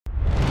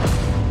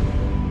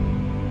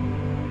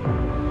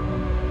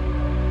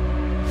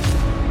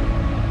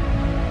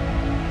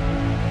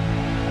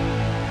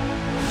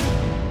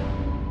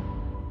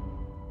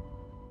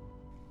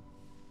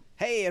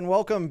Hey, and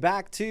welcome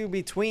back to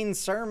Between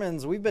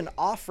Sermons. We've been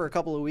off for a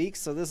couple of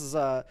weeks, so this is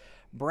a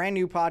brand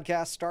new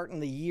podcast starting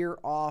the year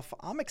off.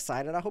 I'm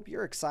excited. I hope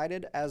you're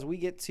excited as we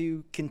get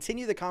to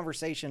continue the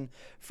conversation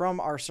from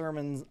our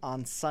sermons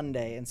on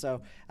Sunday. And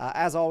so,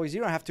 as always,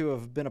 you don't have to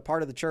have been a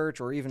part of the church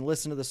or even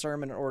listen to the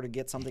sermon in order to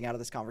get something out of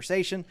this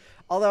conversation.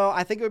 Although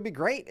I think it would be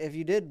great if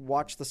you did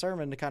watch the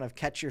sermon to kind of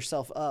catch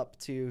yourself up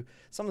to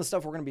some of the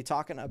stuff we're going to be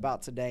talking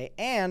about today.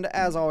 And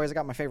as always, I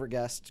got my favorite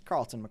guest,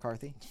 Carlton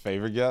McCarthy.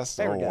 Favorite guest?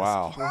 Favorite guest.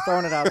 Wow. We're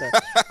throwing it out there.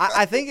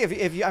 I think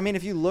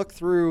if you look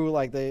through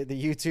like the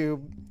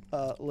YouTube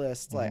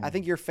list, like I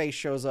think your face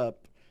shows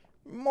up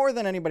more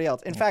than anybody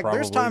else. In fact,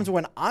 there's times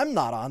when I'm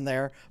not on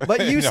there,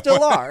 but you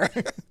still are.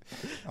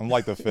 I'm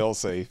like the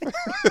fail-safe.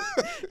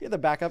 You're the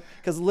backup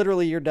because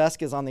literally your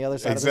desk is on the other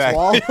side of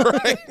Exactly. this wall.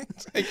 Right.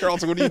 Hey,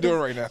 Carlton, what are you doing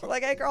right now?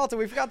 Like, hey, Carlton,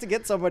 we forgot to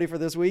get somebody for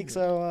this week,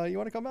 so you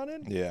want to come on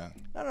in? Yeah.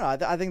 No.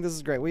 I think this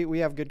is great. We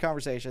have good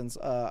conversations.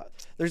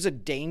 There's a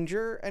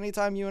danger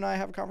anytime you and I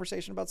have a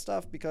conversation about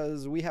stuff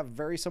because we have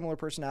very similar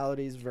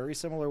personalities, very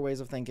similar ways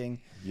of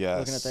thinking, Yes.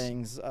 looking at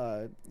things.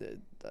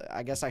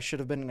 I guess I should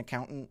have been an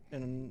accountant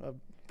in a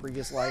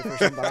previous life or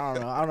something.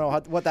 I don't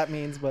know what that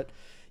means, but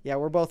yeah,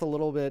 we're both a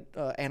little bit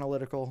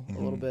analytical, a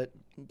little bit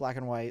black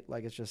and white.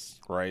 Like it's just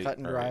cut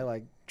and dry.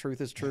 Like truth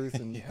is truth,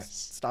 and Yes.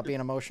 stop being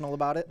emotional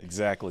about it.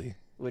 Exactly.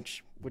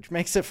 Which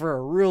makes it for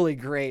a really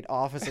great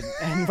office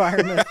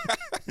environment.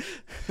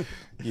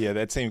 Yeah,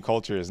 that team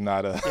culture is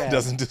not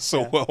doesn't do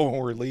so well when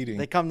we're leading.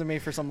 They come to me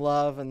for some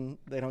love and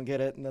they don't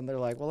get it, and then they're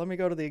like, "Well, let me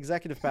go to the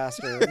executive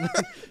pastor."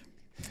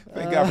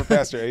 Thank God for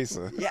Pastor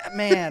Asa. Yeah,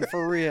 man,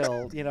 for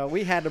real. You know,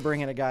 we had to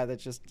bring in a guy that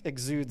just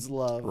exudes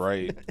love,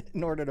 Right.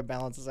 in order to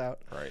balance us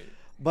out. Right.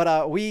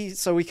 But we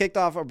kicked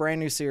off a brand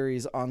new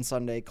series on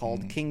Sunday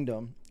called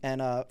Kingdom.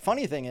 And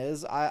funny thing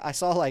is, I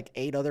saw like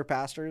 8 other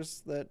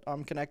pastors that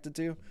I'm connected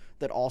to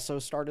that also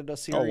started a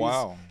series. Oh,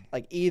 wow.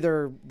 Like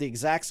either the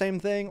exact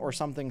same thing or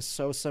something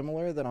so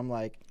similar that I'm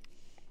like,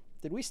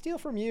 did we steal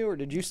from you or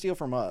did you steal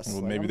from us? Well,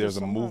 Like, maybe I'm there's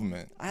just a so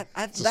movement.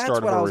 that's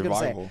start what of I a was going to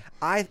say.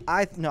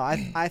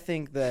 revival. I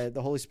think that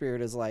the Holy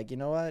Spirit is like, you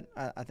know what?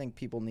 I think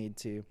people need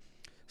to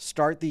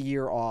start the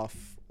year off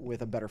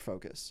with a better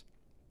focus.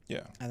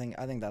 Yeah. I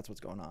think that's what's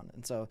going on.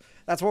 And so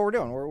that's what we're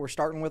doing. We're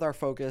starting with our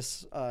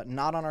focus,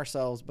 not on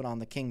ourselves, but on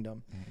the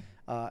kingdom.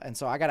 And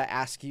so I got to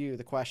ask you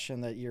the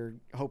question that you're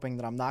hoping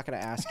that I'm not going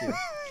to ask you.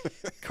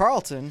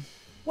 Carlton,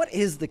 what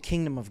is the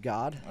kingdom of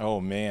God?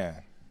 Oh,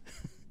 man.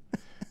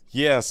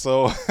 Yeah,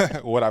 so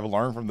what I've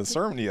learned from the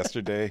sermon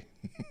yesterday.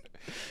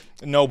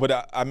 No,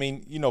 but I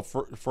mean, you know,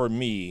 for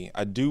me,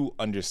 I do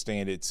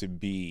understand it to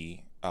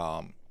be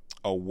a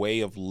way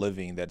of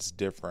living that's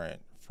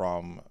different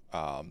from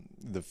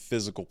the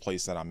physical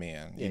place that I'm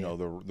in. Yeah, you know,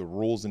 the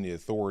rules and the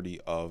authority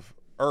of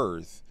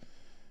earth,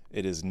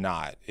 it is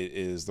not. It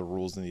is the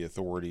rules and the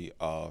authority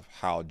of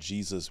how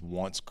Jesus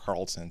wants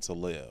Carlton to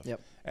live. Yep.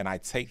 And I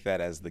take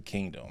that as the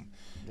kingdom.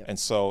 Yep. And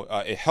so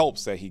it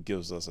helps that he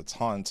gives us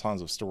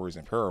tons of stories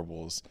and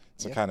parables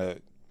to kind of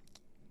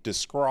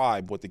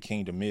describe what the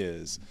kingdom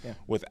is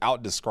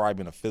without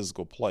describing a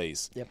physical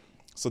place. Yep.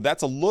 So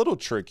that's a little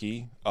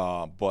tricky,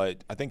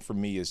 but I think for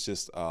me it's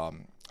just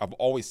I've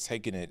always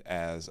taken it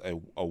as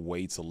a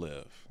way to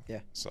live.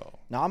 Yeah. So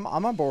No, I'm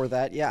on board with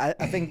that. Yeah,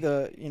 I think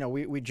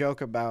we joke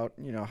about,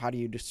 how do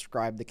you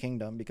describe the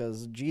kingdom?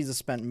 Because Jesus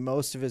spent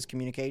most of his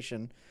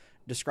communication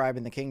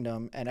describing the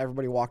kingdom, and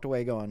everybody walked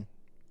away going,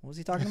 what was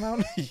he talking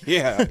about?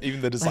 yeah, even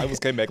the disciples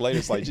came back later.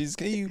 It's like, Jesus,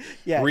 can you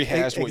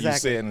rehash what you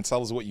said and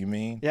tell us what you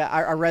mean? Yeah,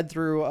 I read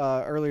through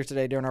earlier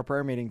today during our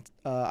prayer meeting.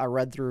 I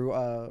read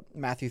through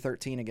Matthew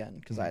 13 again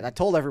because I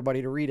told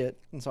everybody to read it,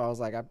 and so I was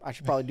like, I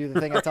should probably do the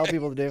thing I tell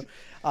people to do.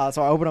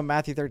 So I opened up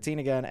Matthew 13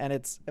 again, and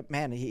it's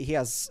he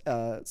has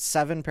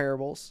 7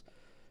 parables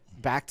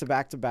back to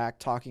back to back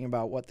talking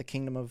about what the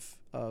kingdom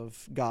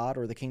of God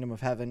or the kingdom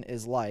of heaven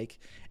is like,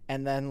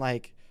 and then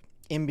like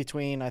in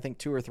between, I think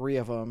 2 or 3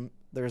 of them,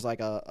 there's like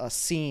a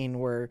scene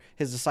where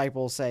his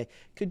disciples say,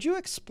 could you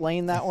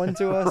explain that one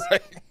to us?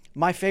 Right.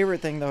 My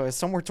favorite thing, though, is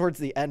somewhere towards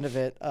the end of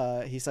it,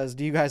 he says,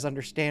 do you guys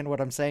understand what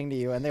I'm saying to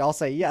you? And they all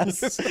say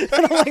yes. And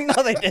I'm like,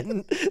 no, they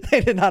didn't. They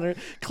did not.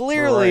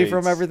 Clearly,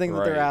 from everything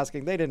that they're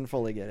asking, they didn't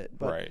fully get it.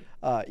 But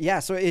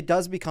so it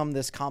does become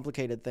this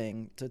complicated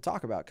thing to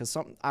talk about because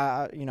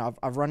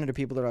I've run into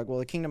people that are like, well,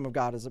 the kingdom of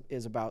God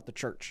is about the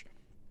church.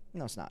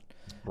 No, it's not.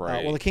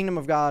 Right. Well, the kingdom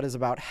of God is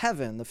about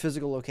heaven, the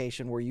physical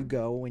location where you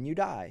go when you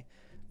die.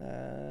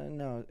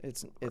 No,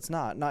 it's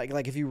not. Not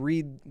like if you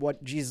read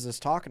what Jesus is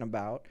talking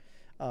about,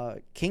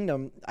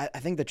 kingdom. I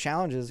think the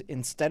challenge is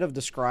instead of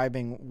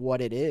describing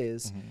what it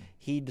is,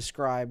 he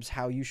describes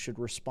how you should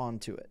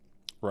respond to it.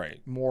 Right.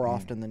 More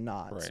often than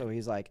not. Right. So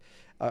he's like,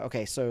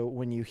 okay, so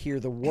when you hear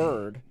the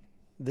word,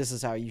 this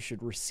is how you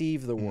should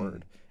receive the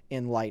word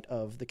in light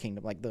of the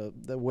kingdom, like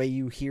the way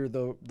you hear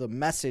the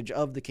message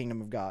of the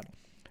kingdom of God.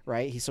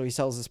 Right. So he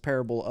tells this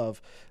parable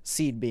of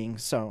seed being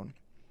sown.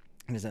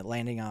 And is it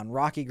landing on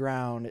rocky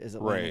ground? Is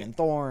it landing in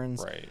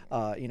thorns? Right.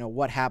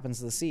 What happens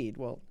to the seed?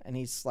 Well, and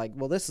he's like,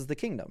 well, this is the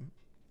kingdom.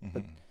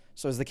 But,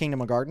 so is the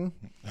kingdom a garden?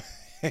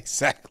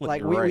 Exactly.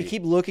 Like we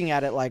keep looking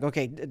at it like,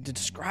 okay,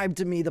 describe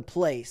to me the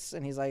place,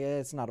 and he's like,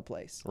 it's not a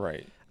place.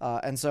 Right.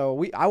 And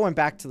so I went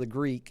back to the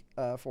Greek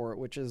for it,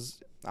 which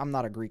is, I'm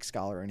not a Greek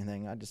scholar or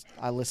anything.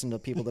 I listen to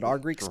people that are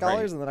Greek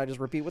scholars, and then I just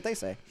repeat what they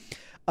say.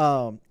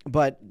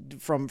 But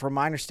from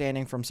my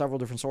understanding, from several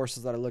different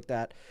sources that I looked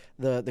at,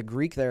 the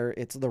Greek there,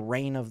 it's the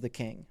reign of the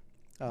king.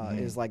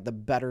 Is like the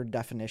better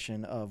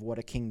definition of what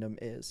a kingdom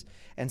is.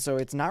 And so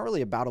it's not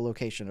really about a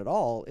location at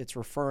all. It's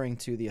referring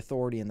to the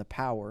authority and the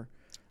power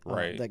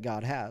that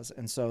God has.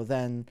 And so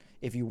then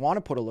if you want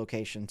to put a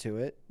location to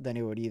it, then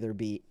it would either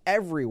be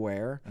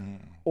everywhere,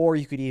 or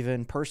you could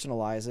even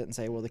personalize it and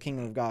say, well, the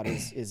kingdom of God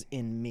is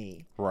in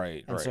me.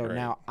 Right. And so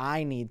now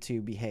I need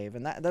to behave.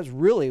 And that's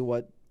really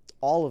what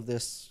all of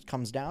this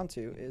comes down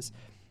to, is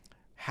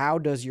how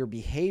does your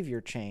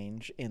behavior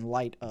change in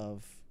light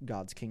of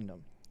God's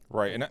kingdom?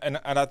 Right, and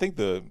I think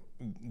the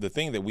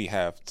thing that we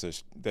have to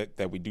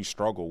that we do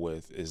struggle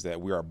with is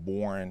that we are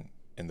born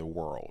in the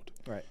world,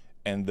 right?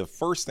 And the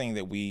first thing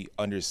that we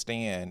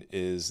understand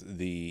is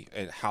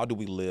how do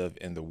we live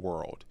in the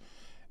world,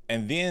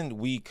 and then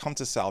we come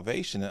to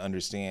salvation and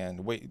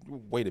understand.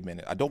 Wait a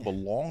minute! I don't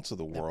belong to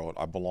the world.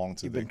 I belong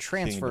to You've been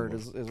transferred,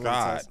 kingdom of is what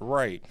God, it says.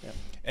 right? Yep.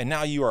 And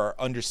now you are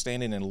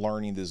understanding and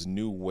learning this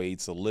new way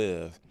to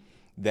live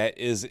that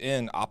is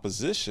in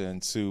opposition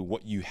to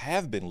what you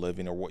have been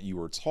living or what you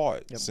were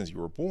taught since you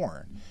were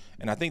born.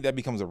 And I think that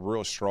becomes a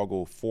real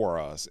struggle for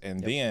us.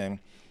 And then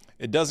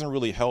it doesn't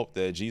really help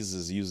that Jesus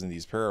is using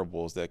these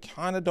parables that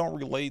kind of don't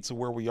relate to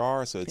where we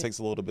are. So it takes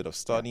a little bit of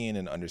studying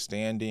and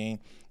understanding.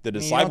 The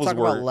disciples you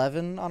don't talk about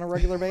leaven on a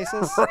regular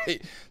basis.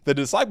 Right. The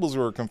disciples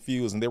were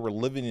confused, and they were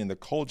living in the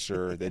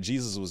culture that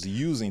Jesus was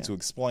using to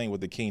explain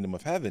what the kingdom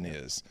of heaven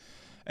is.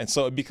 And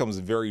so it becomes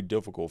very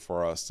difficult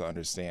for us to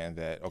understand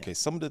that, okay,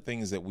 some of the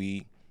things that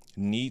we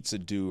need to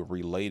do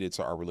related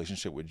to our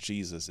relationship with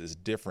Jesus is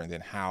different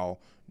than how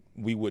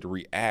we would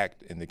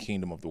react in the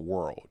kingdom of the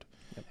world.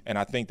 Yep. And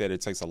I think that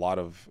it takes a lot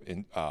of,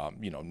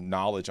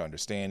 knowledge,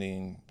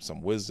 understanding,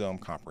 some wisdom,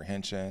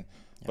 comprehension,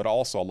 but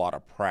also a lot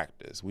of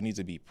practice. We need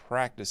to be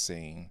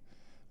practicing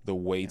the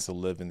way to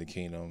live in the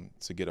kingdom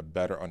to get a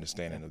better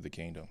understanding of the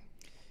kingdom.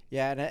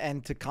 Yeah,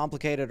 and to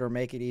complicate it or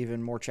make it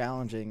even more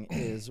challenging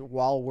is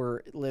while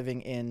we're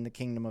living in the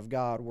kingdom of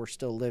God, we're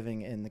still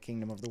living in the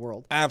kingdom of the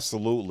world.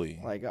 Absolutely.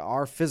 Like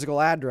our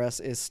physical address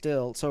is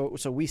still, so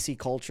we see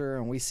culture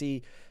and we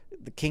see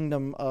the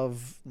kingdom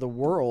of the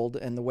world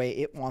and the way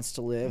it wants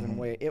to live and the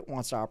way it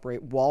wants to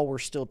operate while we're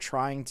still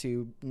trying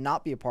to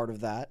not be a part of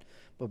that,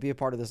 but be a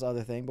part of this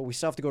other thing. But we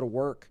still have to go to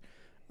work,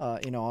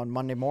 on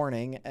Monday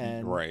morning,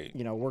 and,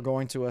 we're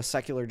going to a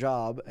secular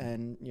job,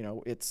 and,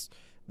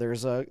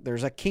 there's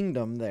a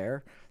kingdom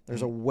there.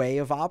 There's a way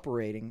of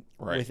operating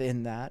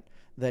within that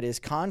is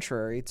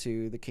contrary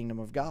to the kingdom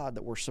of God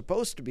that we're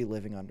supposed to be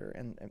living under.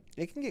 And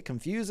it can get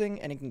confusing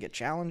and it can get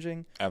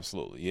challenging.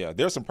 Absolutely. Yeah.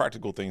 There's some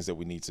practical things that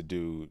we need to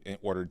do in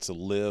order to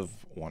live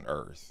on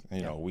earth.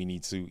 We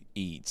need to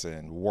eat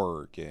and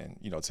work and,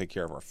 take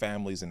care of our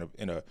families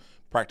in a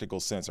practical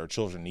sense. Our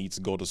children need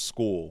to go to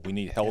school. We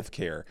need health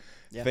care,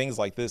 things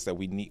like this that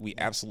we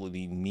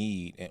absolutely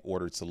need in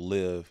order to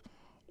live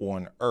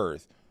on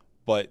earth.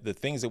 But the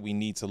things that we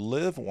need to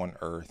live on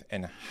earth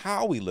and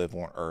how we live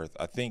on earth,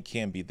 I think,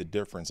 can be the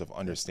difference of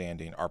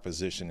understanding our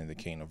position in the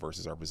kingdom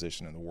versus our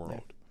position in the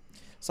world. Yeah.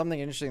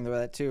 Something interesting about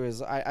that, too,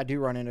 is I do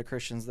run into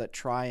Christians that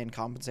try and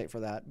compensate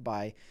for that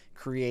by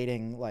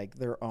creating, like,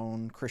 their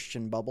own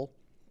Christian bubble.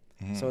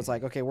 So it's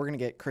like, okay, we're going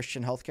to get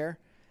Christian healthcare,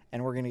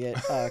 and we're going to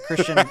get a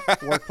Christian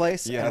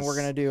workplace, and we're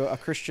going to do a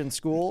Christian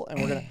school,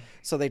 and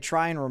so they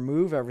try and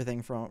remove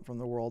everything from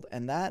the world,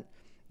 and that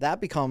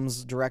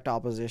becomes direct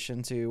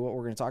opposition to what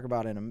we're going to talk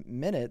about in a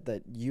minute,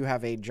 that you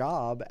have a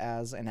job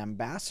as an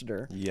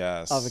ambassador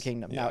of a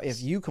kingdom. Now,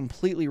 if you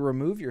completely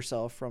remove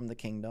yourself from the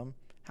kingdom,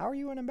 how are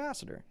you an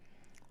ambassador?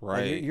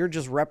 Right. Like you're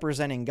just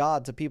representing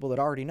God to people that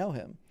already know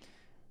him.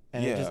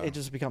 And it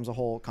just becomes a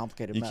whole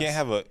complicated mess. You can't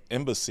have an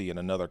embassy in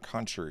another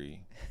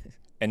country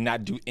and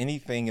not do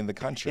anything in the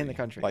country.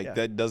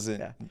 That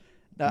doesn't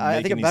No,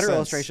 I think a better sense.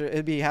 illustration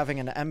would be having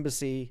an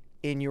embassy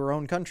in your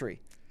own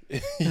country.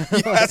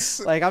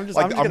 Yes. I'm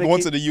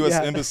going to the U.S.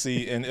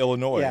 Embassy in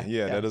Illinois.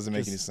 That doesn't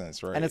make any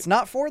sense, right? And it's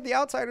not for the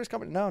outsiders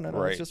coming. No,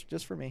 right. It's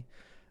just for me.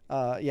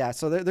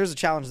 So there's a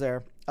challenge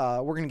there.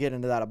 We're going to get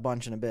into that a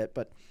bunch in a bit,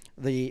 but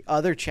the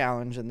other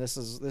challenge, and this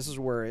is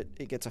where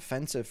it gets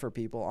offensive for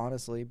people,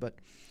 honestly, but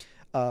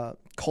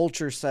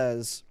culture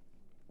says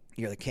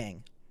you're the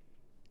king,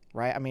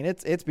 right? I mean,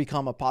 it's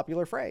become a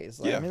popular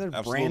phrase. I mean,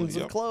 there's brands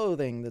of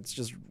clothing that's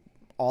just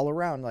all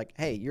around, like,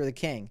 hey, you're the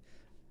king.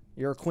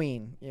 You're a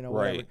queen, whatever.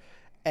 Right.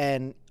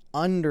 And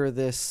under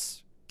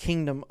this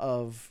kingdom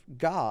of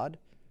God,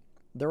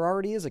 there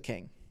already is a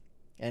king,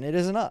 and it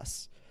isn't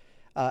us.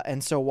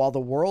 And so while the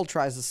world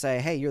tries to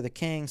say, hey, you're the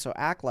king, so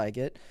act like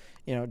it,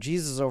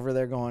 Jesus is over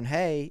there going,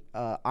 hey,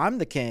 I'm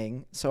the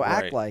king, so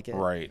act like it.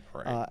 Right.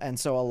 And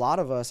so a lot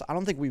of us, I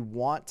don't think we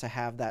want to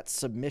have that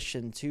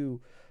submission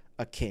to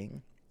a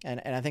king.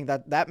 And I think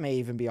that may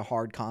even be a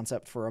hard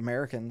concept for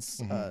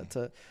Americans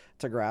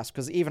to grasp,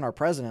 because even our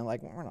president,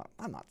 like,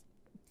 I'm not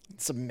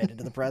submitted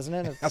to the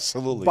president. If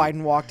Absolutely.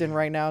 Biden walked in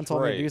right now and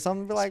told me to do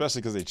something, be like,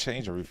 especially because they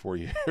change every 4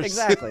 years.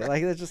 Exactly.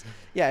 Like,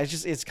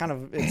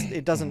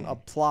 it doesn't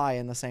apply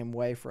in the same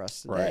way for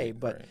us today.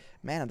 But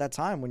man, at that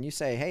time, when you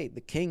say, hey,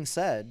 the king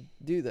said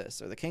do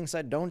this, or the king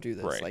said don't do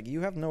this, like,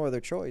 you have no other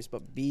choice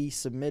but be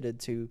submitted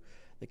to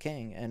the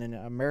king. And in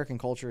American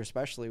culture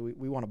especially,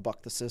 we want to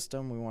buck the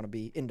system. We want to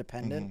be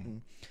independent,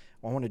 and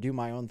I want to do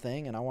my own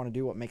thing, and I want to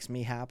do what makes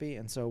me happy.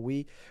 And so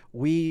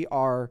we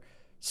are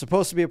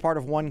supposed to be a part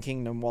of one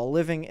kingdom while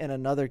living in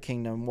another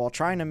kingdom, while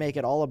trying to make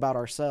it all about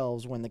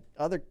ourselves when the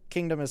other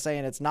kingdom is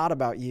saying it's not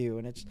about you.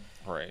 And it's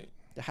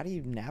how do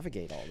you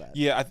navigate all that?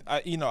 Yeah,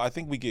 I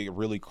think we get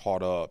really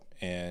caught up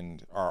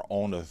in our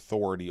own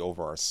authority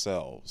over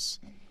ourselves.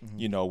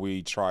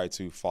 We try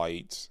to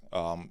fight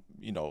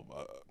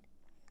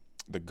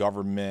the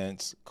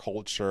government,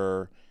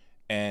 culture,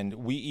 and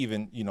we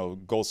even,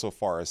 go so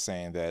far as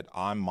saying that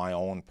I'm my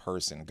own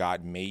person.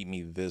 God made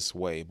me this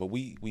way. But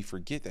we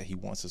forget that he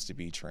wants us to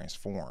be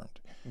transformed.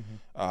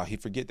 He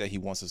forget that he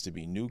wants us to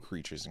be new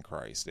creatures in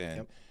Christ.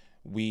 And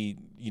we,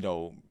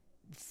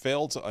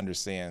 fail to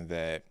understand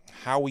that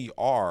how we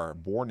are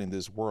born in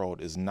this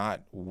world is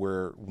not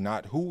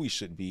who we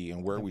should be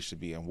and where we should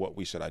be and what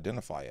we should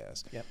identify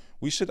as.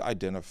 We should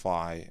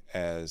identify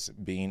as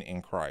being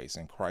in Christ,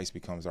 and Christ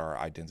becomes our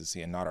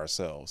identity and not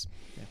ourselves.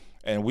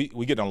 And we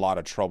get in a lot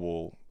of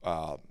trouble,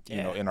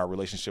 in our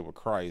relationship with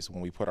Christ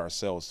when we put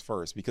ourselves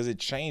first, because it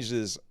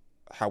changes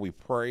how we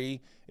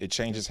pray. It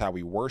changes how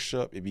we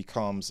worship. It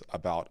becomes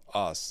about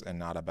us and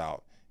not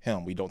about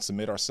him. We don't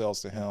submit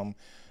ourselves to him.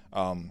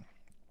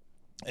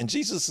 And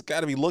Jesus has got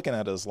to be looking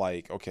at us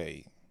like,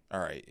 okay, all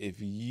right, if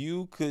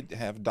you could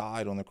have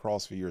died on the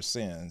cross for your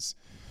sins,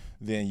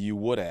 then you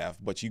would have,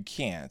 but you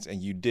can't,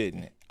 and you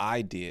didn't.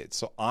 I did.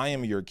 So I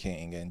am your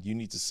king, and you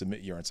need to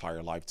submit your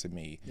entire life to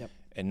me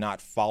and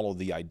not follow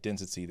the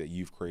identity that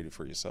you've created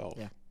for yourself.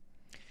 Yeah.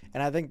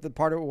 And I think the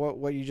part of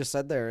what you just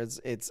said there is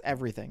it's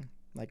everything.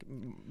 Like,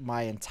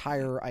 my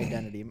entire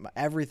identity,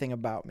 everything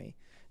about me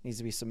needs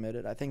to be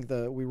submitted. I think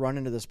we run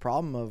into this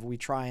problem of we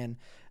try and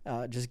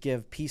just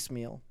give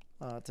piecemeal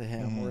to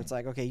him, where it's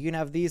like, okay, you can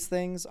have these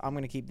things, I'm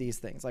going to keep these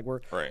things. Like,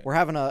 we're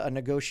having a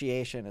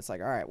negotiation. It's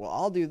like, all right, well,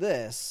 I'll do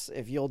this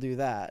if you'll do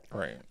that.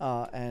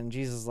 And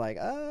Jesus is like,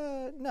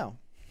 no.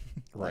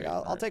 Like,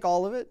 I'll take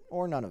all of it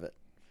or none of it.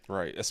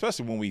 Right.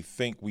 Especially when we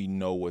think we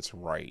know what's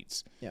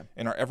right.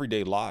 In our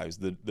everyday lives,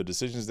 the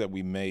decisions that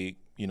we make,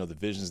 the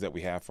visions that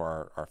we have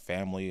for our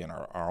family and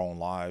our own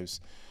lives,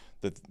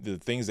 the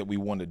things that we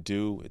want to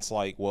do, it's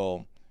like,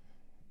 well,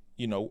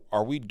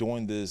 are we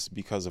doing this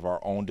because of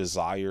our own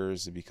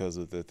desires, because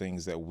of the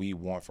things that we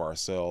want for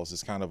ourselves?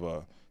 It's kind of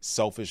a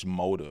selfish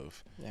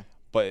motive.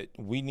 But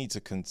we need to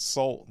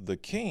consult the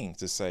king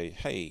to say,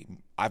 hey,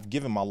 I've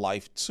given my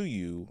life to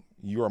you.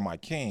 You are my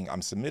king.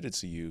 I'm submitted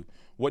to you.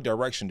 What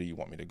direction do you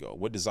want me to go?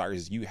 What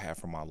desires do you have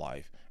for my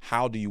life?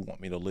 How do you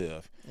want me to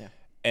live?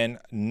 And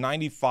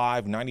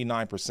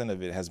 99%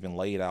 of it has been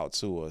laid out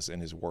to us in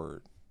his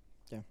word.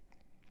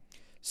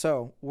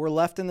 So we're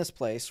left in this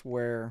place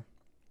where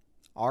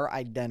our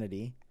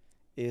identity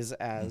is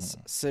as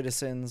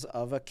citizens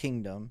of a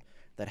kingdom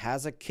that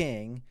has a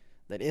king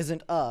that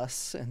isn't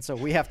us, and so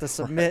we have to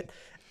submit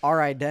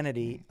our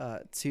identity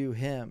to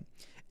him.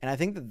 And I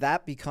think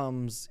that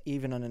becomes,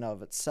 even in and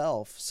of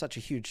itself, such a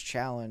huge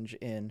challenge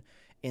in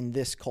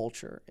this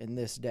culture, in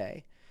this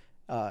day.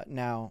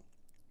 Now,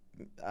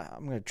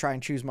 I'm going to try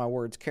and choose my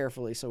words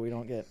carefully so we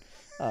don't get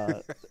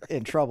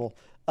in trouble.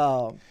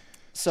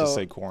 So just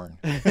say corn.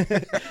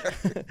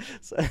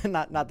 So,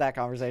 not that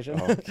conversation.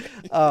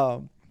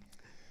 But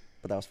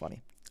that was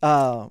funny.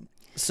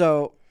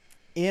 So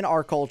in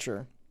our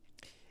culture,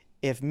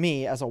 if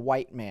me as a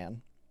white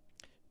man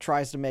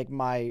tries to make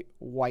my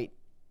white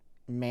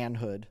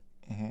manhood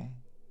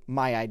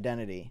my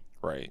identity,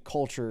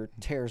 culture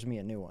tears me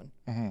a new one.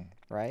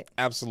 Right?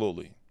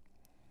 Absolutely.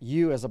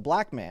 You as a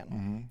black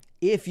man,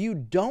 if you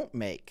don't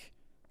make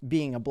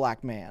being a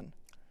black man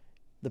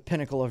the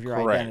pinnacle of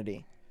your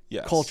identity,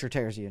 culture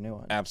tears you a new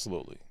one.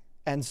 Absolutely.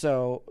 And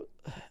so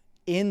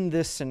in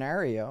this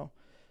scenario,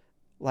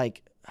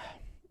 like,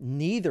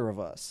 neither of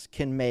us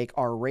can make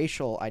our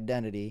racial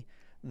identity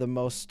the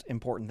most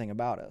important thing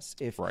about us.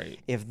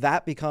 If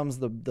that becomes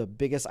the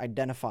biggest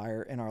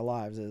identifier in our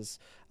lives is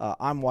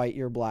I'm white,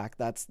 you're black,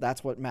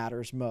 that's what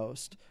matters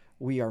most.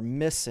 We are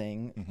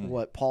missing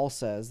what Paul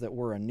says, that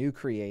we're a new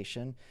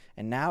creation,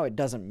 and now it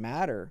doesn't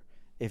matter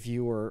if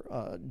you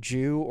were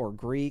Jew or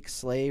Greek,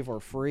 slave or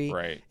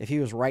free. If he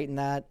was writing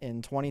that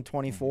in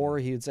 2024,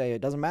 he would say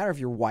it doesn't matter if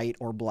you're white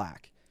or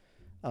black.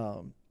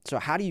 So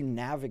how do you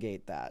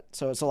navigate that?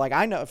 So like,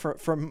 I know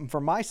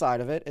from my side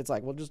of it, it's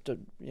like, well, just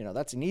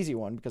that's an easy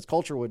one because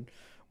culture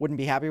wouldn't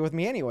be happy with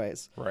me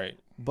anyways.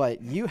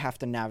 But you have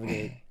to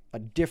navigate a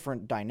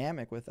different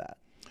dynamic with that.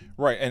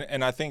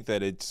 And I think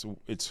that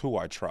it's who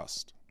I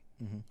trust.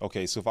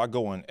 Okay, so if I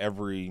go in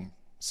every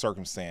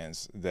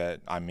circumstance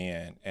that I'm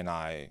in and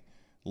I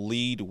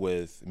lead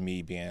with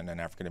me being an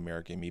African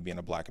American, me being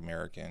a Black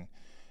American,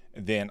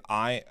 then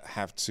I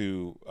have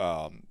to,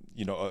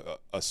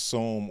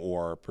 assume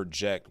or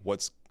project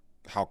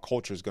how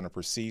culture is going to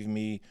perceive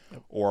me,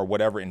 or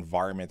whatever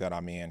environment that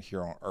I'm in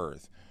here on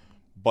earth.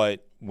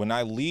 But when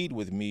I lead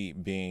with me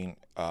being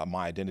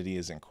my identity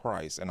is in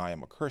Christ and I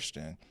am a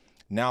Christian,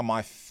 now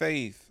my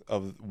faith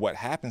of what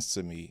happens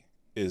to me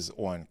is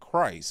on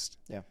Christ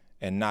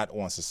and not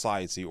on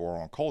society or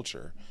on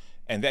culture.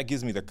 And that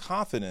gives me the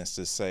confidence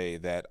to say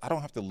that I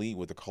don't have to lead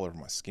with the color of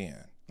my skin.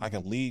 I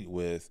can lead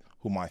with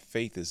who my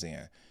faith is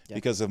in.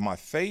 Because if my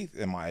faith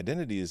and my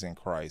identity is in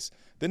Christ,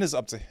 then it's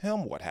up to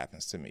him what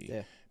happens to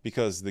me.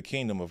 Because the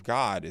kingdom of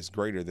God is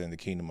greater than the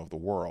kingdom of the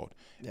world.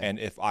 And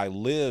if I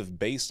live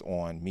based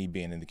on me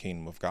being in the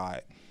kingdom of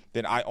God,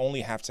 then I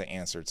only have to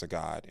answer to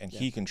God, and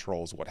he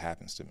controls what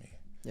happens to me.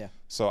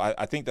 So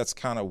I think that's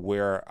kind of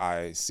where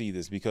I see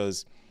this,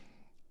 because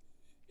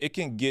it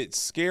can get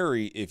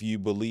scary if you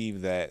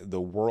believe that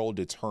the world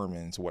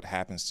determines what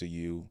happens to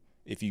you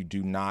if you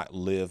do not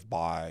live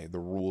by the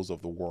rules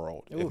of the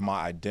world. If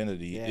my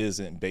identity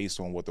isn't based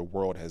on what the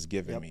world has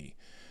given me.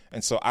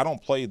 And so I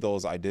don't play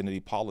those identity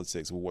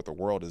politics with what the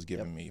world has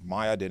given me.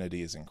 My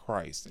identity is in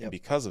Christ. And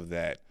because of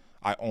that,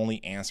 I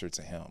only answer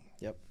to him.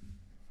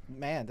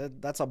 Man,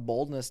 that's a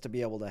boldness to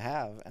be able to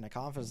have and a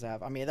confidence to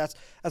have. I mean, that's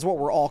what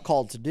we're all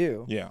called to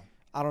do.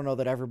 I don't know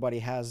that everybody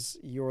has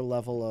your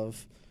level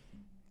of,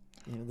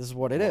 this is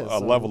what it is. A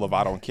level of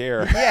I don't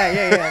care.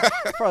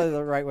 Probably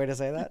the right way to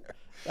say that.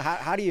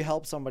 How do you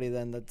help somebody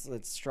then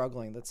that's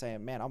struggling, that's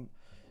saying, man, I'm,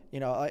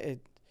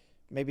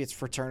 maybe it's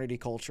fraternity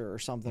culture or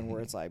something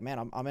where it's like,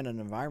 man, I'm in an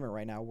environment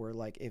right now where,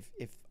 like,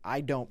 if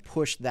I don't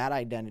push that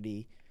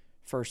identity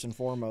first and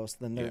foremost,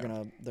 then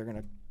they're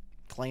gonna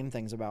claim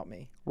things about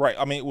me. Right.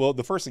 I mean, well,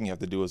 the first thing you have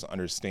to do is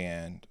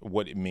understand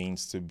what it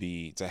means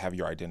to have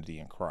your identity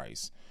in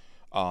Christ.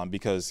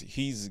 Because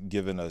he's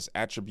given us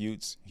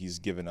attributes, he's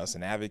given us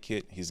an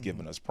advocate, he's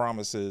given us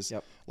promises.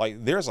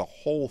 Like, there's a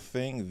whole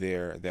thing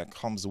there that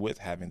comes with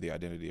having the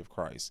identity of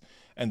Christ.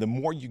 And the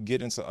more you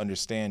get into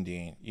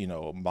understanding,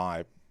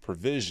 my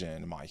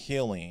provision, my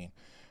healing,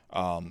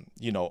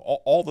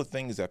 all the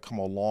things that come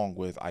along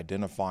with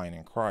identifying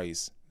in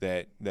Christ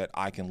that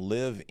I can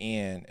live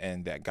in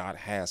and that God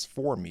has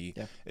for me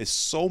is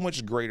so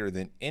much greater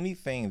than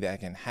anything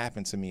that can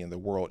happen to me in the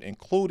world,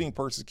 including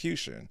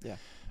persecution.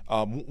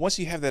 Once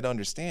you have that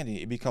understanding,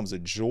 it becomes a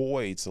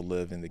joy to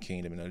live in the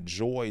kingdom and a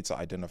joy to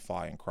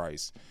identify in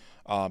Christ,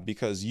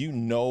 because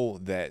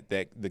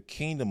that the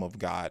kingdom of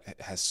God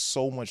has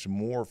so much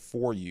more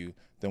for you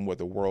than what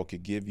the world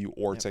could give you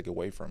or take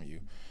away from you.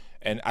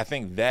 And I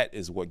think that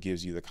is what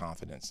gives you the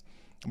confidence.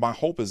 My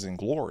hope is in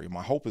glory.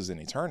 My hope is in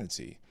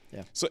eternity.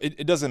 So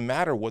it doesn't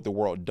matter what the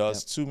world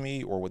does to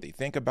me or what they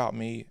think about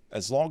me.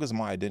 As long as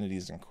my identity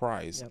is in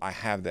Christ, I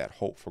have that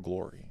hope for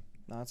glory.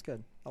 No, that's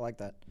good. I like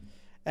that.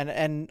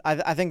 And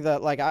I think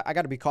that, like, I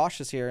got to be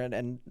cautious here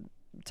and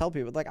tell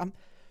people, like, I'm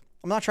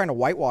not trying to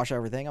whitewash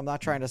everything. I'm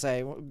not trying to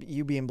say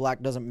you being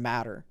Black doesn't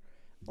matter.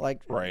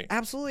 Like,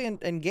 absolutely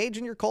engage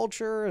in your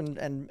culture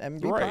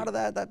and be proud of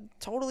that. That's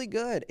totally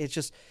good. It's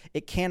just,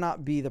 it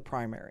cannot be the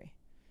primary.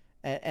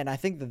 And I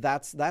think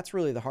that's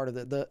really the heart of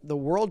it. The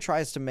world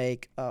tries to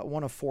make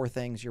one of four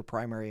things your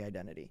primary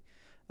identity: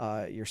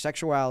 your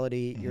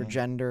sexuality, your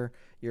gender,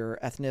 your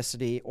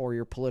ethnicity, or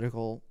your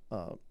political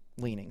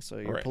leanings, so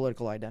your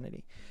political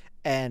identity.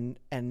 And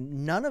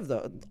none of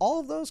all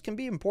of those can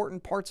be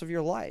important parts of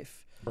your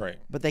life,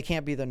 but they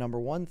can't be the number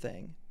one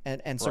thing.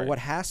 And so what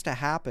has to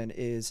happen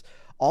is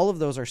all of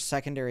those are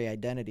secondary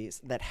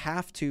identities that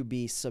have to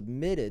be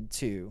submitted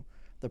to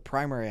the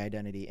primary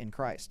identity in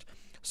Christ.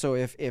 So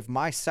if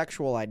my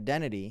sexual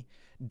identity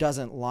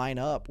doesn't line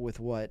up with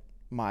what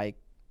my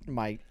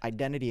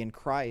identity in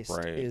Christ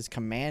is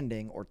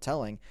commanding or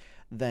telling,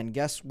 then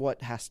guess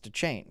what has to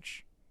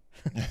change?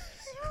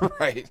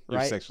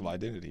 Your sexual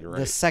identity,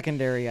 The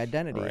secondary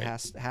identity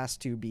has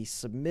to be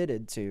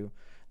submitted to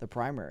the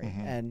primary.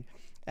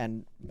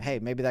 And hey,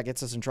 maybe that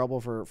gets us in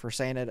trouble for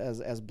saying it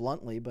as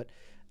bluntly, but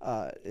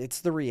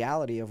it's the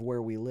reality of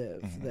where we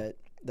live,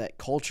 that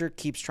culture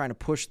keeps trying to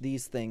push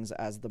these things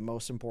as the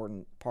most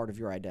important part of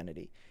your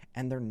identity,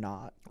 and they're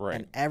not.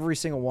 And every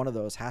single one of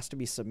those has to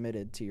be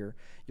submitted to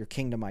your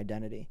kingdom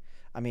identity.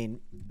 I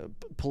mean,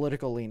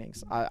 political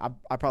leanings. I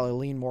probably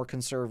lean more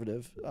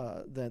conservative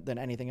than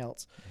anything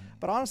else.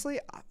 But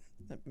honestly,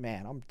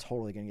 man, I'm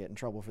totally going to get in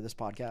trouble for this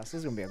podcast. This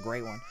is going to be a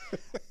great one.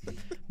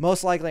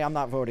 Most likely, I'm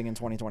not voting in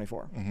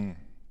 2024.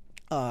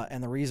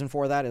 And the reason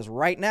for that is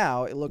right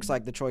now, it looks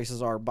like the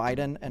choices are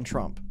Biden and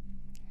Trump.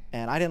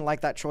 And I didn't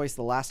like that choice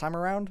the last time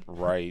around. And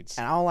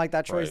I don't like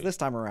that choice this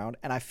time around.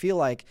 And I feel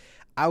like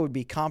I would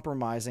be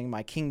compromising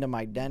my kingdom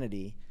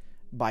identity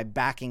by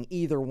backing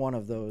either one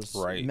of those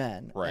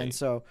men. And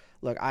so,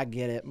 look, I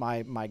get it.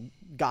 My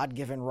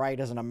God-given right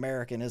as an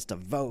American is to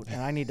vote,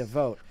 and I need to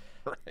vote.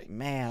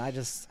 Man, I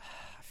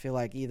feel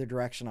like either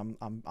direction,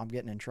 I'm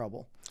getting in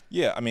trouble.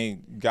 Yeah, I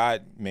mean,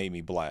 God made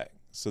me Black,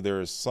 so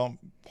there are some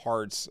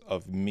parts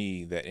of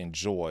me that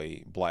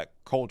enjoy Black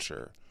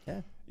culture.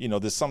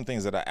 there's some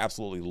things that I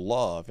absolutely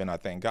love, and I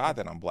thank God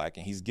that I'm Black,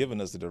 and He's given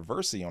us the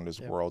diversity on this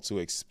world to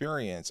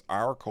experience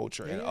our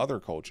culture and other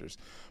cultures.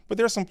 But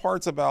there's some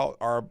parts about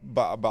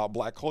about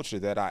Black culture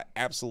that I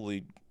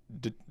absolutely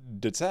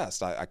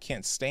detest. I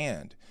can't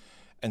stand.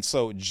 And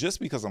so just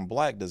because I'm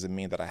Black doesn't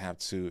mean that I have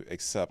to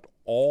accept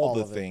all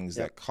the things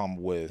that come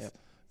with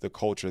the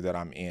culture that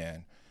I'm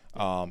in.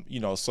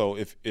 So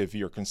if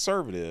you're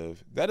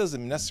conservative, that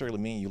doesn't necessarily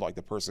mean you like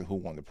the person who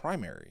won the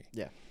primary.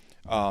 Yeah.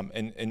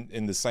 And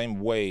in the same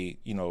way,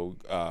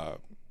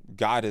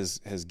 God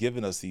has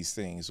given us these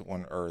things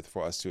on earth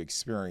for us to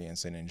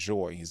experience and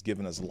enjoy. He's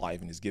given us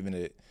life, and He's given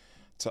it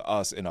to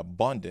us in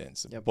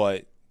abundance. Yep.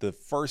 But the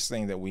first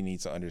thing that we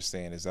need to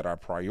understand is that our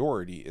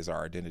priority is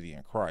our identity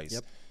in Christ.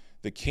 Yep.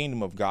 The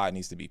kingdom of God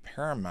needs to be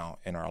paramount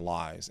in our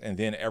lives, and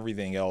then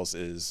everything else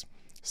is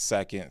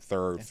second,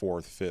 third,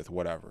 fourth, fifth,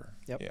 whatever.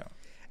 Yep. Yeah.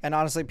 And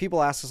honestly,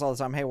 people ask us all the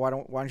time, "Hey, why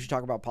don't you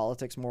talk about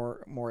politics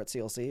more at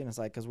CLC?" And it's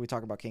like, because we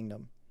talk about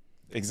kingdom.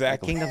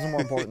 Exactly. Like, kingdom's more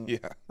important. Yeah.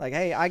 Like,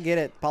 hey, I get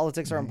it.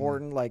 Politics are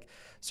important. Like,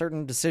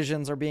 certain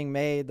decisions are being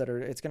made that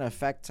it's going to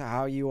affect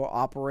how you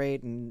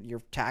operate and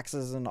your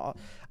taxes and all.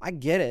 I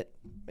get it.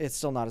 It's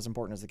still not as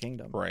important as the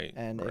kingdom. Right.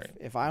 And right.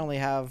 if I only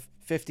have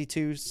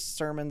 52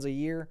 sermons a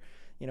year,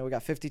 we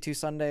got 52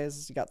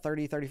 Sundays, you got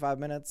 35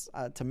 minutes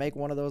to make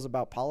one of those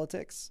about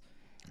politics.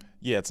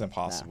 Yeah, it's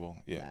impossible.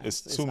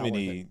 It's too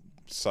many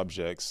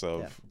subjects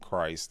of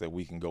Christ that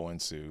we can go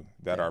into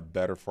that are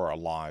better for our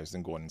lives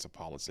than going into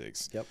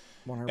politics. Yep.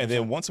 100%. And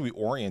then once we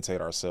orientate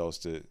ourselves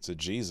to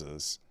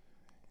Jesus,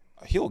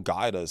 He'll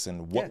guide us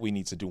in what we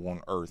need to do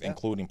on earth,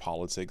 including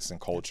politics and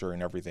culture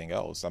and everything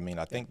else. I mean,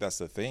 I think that's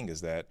the thing,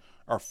 is that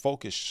our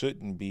focus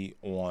shouldn't be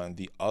on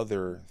the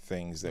other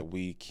things that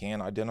we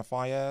can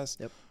identify as.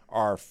 Yep.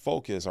 Our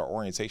focus, our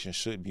orientation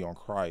should be on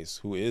Christ,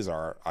 who is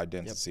our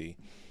identity.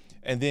 Yep.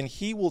 And then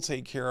He will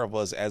take care of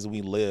us as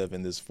we live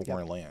in this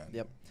foreign land.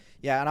 Yep.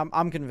 Yeah, and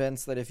I'm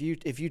convinced that if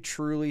you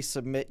truly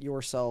submit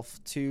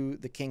yourself to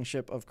the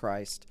kingship of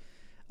Christ,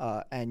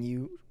 and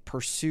you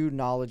pursue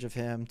knowledge of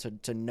Him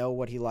to know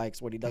what He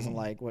likes, what He doesn't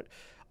like, what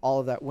all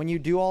of that. When you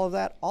do all of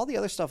that, all the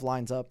other stuff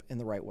lines up in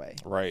the right way.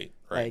 Right.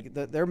 Like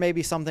there may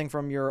be something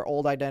from your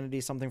old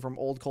identity, something from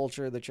old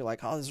culture that you're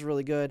like, oh, this is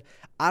really good.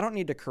 I don't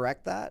need to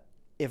correct that.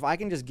 If I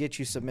can just get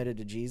you submitted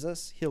to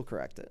Jesus, He'll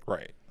correct it.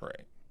 Right.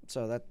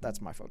 So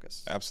that's my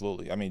focus.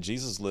 Absolutely. I mean,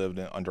 Jesus lived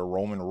under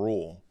Roman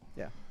rule.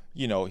 Yeah.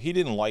 He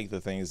didn't like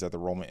the things that the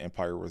Roman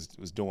Empire was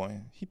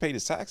doing. He paid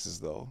his taxes,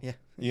 though. Yeah.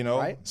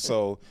 Right?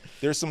 So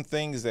there's some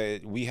things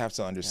that we have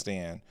to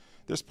understand. Yep.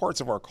 There's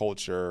parts of our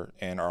culture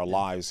and our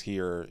lives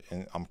here,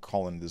 and I'm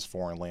calling this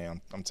foreign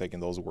land. I'm taking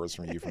those words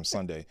from you from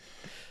Sunday.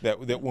 That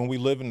when we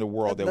live in the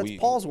world that's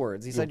Paul's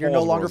words. He said you're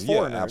no longer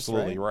foreigners. Yeah,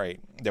 absolutely right.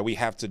 That we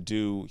have to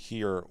do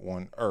here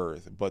on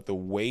earth, but the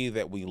way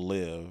that we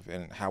live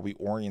and how we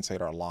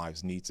orientate our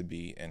lives need to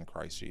be in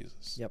Christ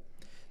Jesus. Yep.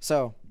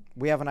 So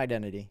we have an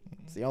identity.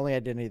 It's the only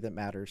identity that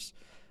matters.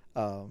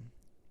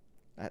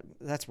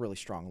 That's really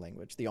strong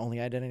language. The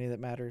only identity that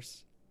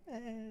matters.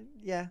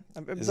 Yeah.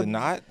 Is it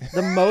not?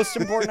 The most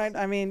important.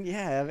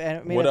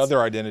 What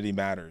other identity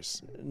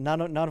matters? None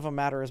of them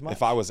matter as much.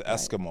 If I was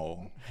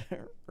Eskimo,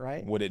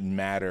 right? Would it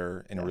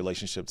matter in a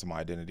relationship to my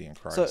identity in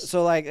Christ?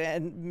 So like,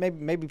 and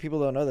maybe people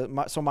don't know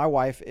that. My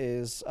wife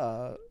is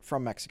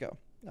from Mexico.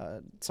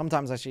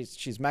 Sometimes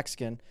she's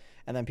Mexican,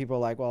 and then people are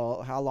like,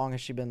 well, how long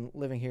has she been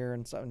living here?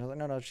 And so I was like,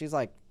 no, she's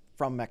like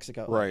from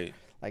Mexico. Right.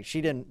 Like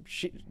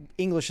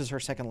English is her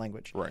second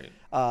language. Right.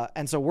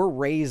 And so we're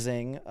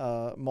raising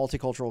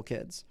multicultural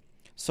kids.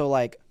 So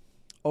like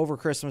over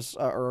Christmas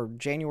or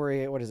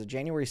January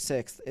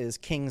 6th is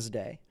King's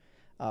Day,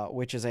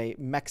 which is a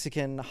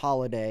Mexican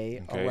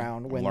holiday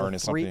around when I'm learning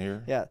something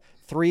here. Yeah.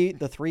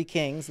 The three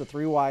kings, the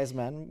three wise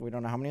men, we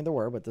don't know how many there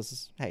were, but this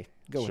is, hey,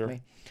 go with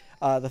me.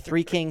 The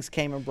three kings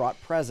came and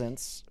brought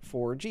presents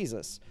for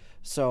Jesus.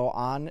 So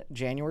on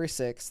January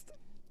 6th,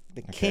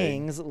 the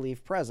kings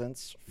leave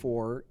presents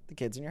for the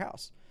kids in your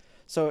house.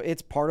 So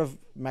it's part of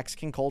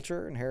Mexican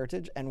culture and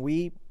heritage, and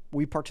we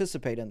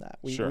participate in that.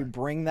 We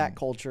bring that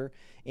culture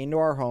into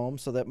our home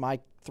so that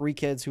my three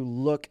kids who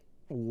look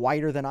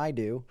whiter than I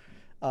do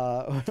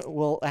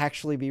will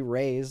actually be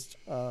raised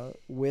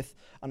with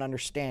an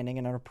understanding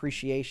and an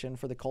appreciation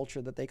for the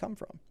culture that they come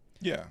from.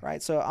 Yeah.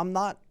 Right. So I'm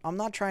not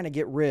trying to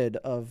get rid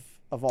of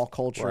all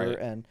culture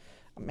and.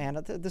 Man,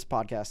 this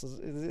podcast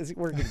is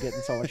we're going to get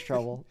in so much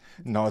trouble.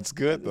 No, it's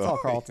good, though. It's all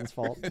Carlton's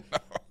fault. No.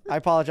 I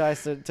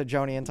apologize to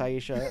Joni and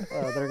Taisha.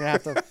 They're going to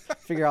have to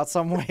figure out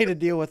some way to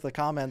deal with the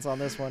comments on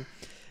this one.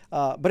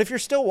 But if you're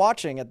still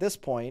watching at this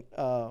point,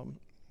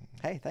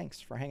 hey, thanks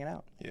for hanging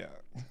out. Yeah.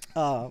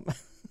 All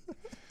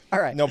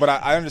right. No, but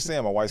I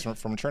understand. My wife's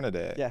from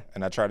Trinidad. Yeah.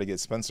 And I try to get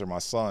Spencer, my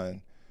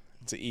son,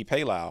 to eat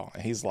palau.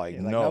 And he's like,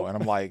 no. Nope. And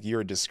I'm like,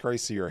 you're a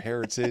disgrace to your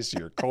heritage,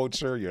 your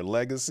culture, your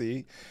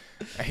legacy.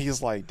 And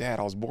he's like, Dad,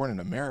 I was born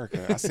in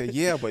America. I said,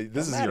 yeah, but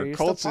this is your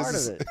culture. Still part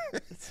of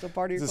it. It's still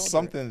part of your culture. This is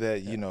something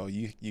that,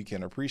 you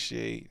can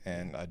appreciate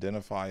and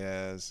identify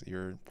as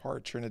you're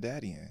part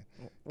Trinidadian.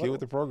 Get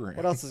with the program.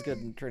 What else is good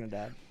in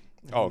Trinidad?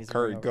 Oh,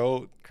 curry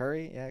goat.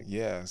 Curry, yeah.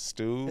 Yeah,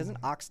 stew. Isn't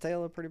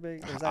oxtail a pretty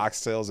big?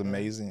 Oxtail's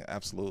amazing.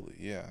 Absolutely,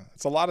 yeah.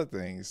 It's a lot of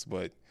things,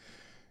 but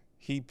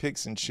he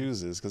picks and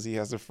chooses because he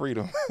has the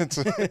freedom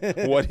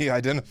to what he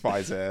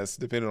identifies as,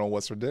 depending on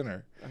what's for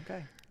dinner.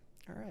 Okay.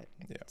 All right.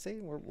 Yeah. See,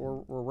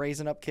 we're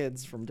raising up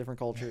kids from different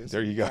cultures.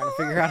 There you go. Trying to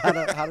figure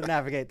out how to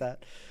navigate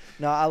that.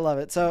 No, I love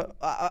it. So,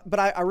 but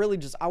I really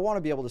I want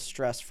to be able to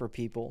stress for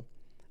people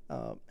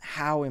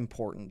how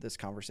important this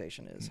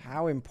conversation is,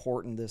 how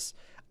important this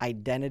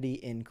identity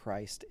in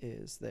Christ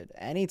is, that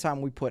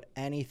anytime we put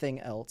anything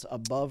else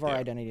above our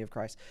identity of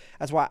Christ,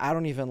 that's why I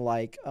don't even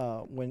like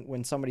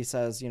when somebody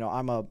says,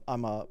 I'm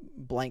a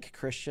blank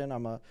Christian,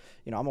 I'm a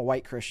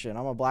white Christian,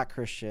 I'm a black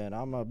Christian,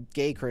 I'm a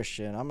gay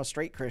Christian, I'm a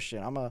straight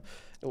Christian, I'm a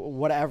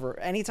whatever.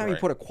 Anytime you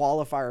put a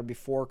qualifier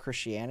before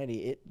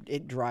Christianity,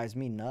 it drives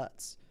me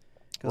nuts.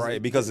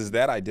 Right, because is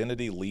that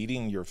identity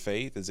leading your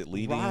faith? Is it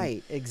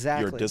leading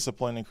your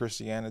discipline in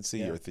Christianity,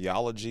 your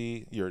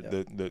theology,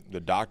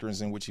 the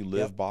doctrines in which you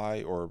live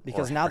by, or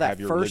because now that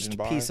first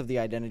piece of the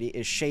identity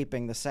is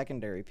shaping the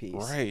secondary piece.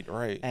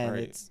 Right. And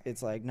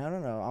it's like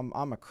no,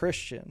 I'm a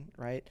Christian,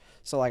 right?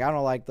 So like I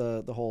don't like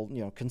the whole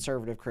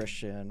conservative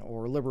Christian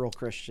or liberal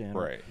Christian,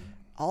 right?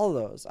 All of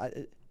those.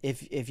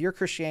 If your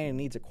Christianity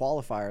needs a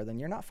qualifier, then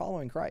you're not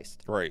following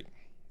Christ, right?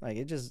 Like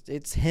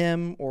it's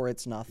him or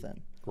it's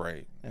nothing.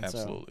 Right. And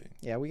absolutely.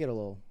 So, we get a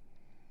little.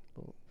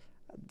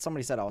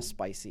 Somebody said I was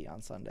spicy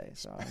on Sunday,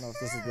 so I don't know if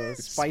this is the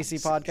spicy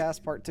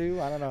podcast part 2.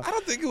 I don't know. I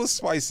don't think it was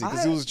spicy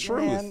because it was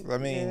truth.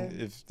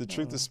 If the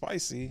truth is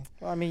spicy.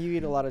 Well, you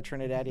eat a lot of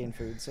Trinidadian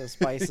food, so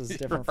spice is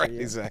different for you.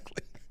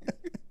 Exactly.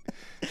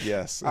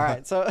 Yes. All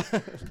right, so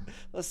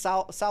let's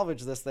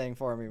salvage this thing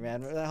for me,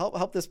 man.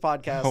 Help this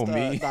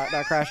podcast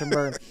not crash and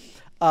burn.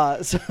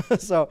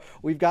 So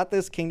we've got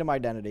this kingdom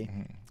identity.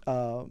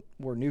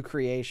 We're new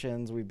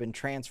creations. We've been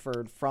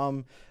transferred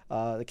from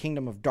the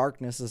kingdom of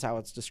darkness, is how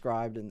it's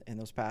described in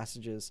those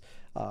passages.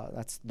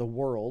 That's the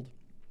world,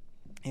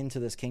 into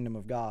this kingdom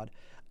of God.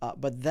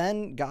 But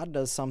then God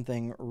does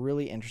something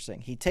really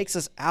interesting. He takes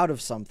us out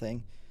of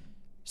something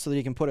so that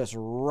he can put us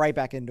right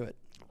back into it.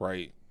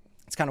 Right.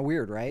 It's kind of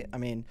weird, right?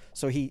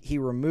 So he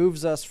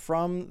removes us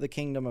from the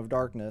kingdom of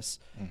darkness,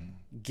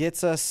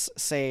 gets us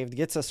saved,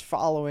 gets us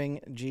following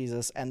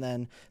Jesus, and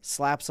then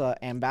slaps a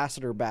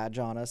ambassador badge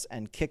on us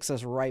and kicks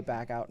us right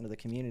back out into the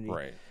community,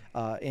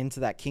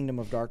 into that kingdom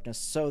of darkness,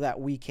 so that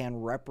we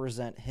can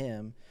represent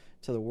him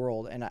to the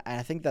world. And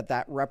I think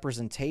that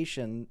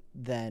representation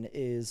then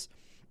is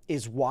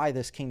why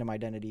this kingdom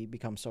identity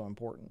becomes so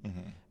important,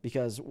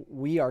 because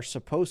we are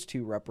supposed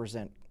to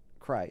represent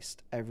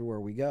Christ everywhere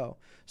we go,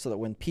 so that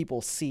when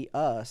people see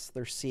us,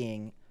 they're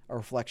seeing a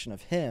reflection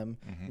of him,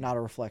 not a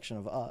reflection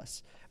of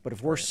us. But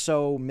if we're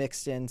so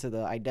mixed into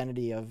the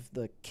identity of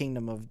the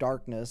kingdom of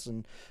darkness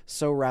and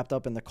so wrapped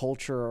up in the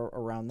culture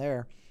around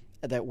there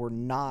that we're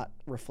not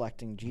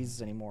reflecting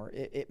Jesus anymore,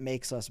 it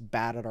makes us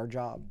bad at our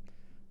job.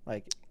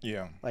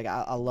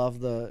 I love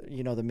the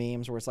the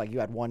memes where it's like you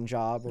had one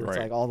job, where it's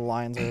like all the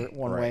lines are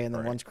one way and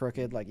then one's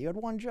crooked. Like you had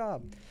one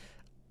job.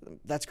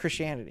 That's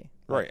Christianity.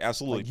 Right,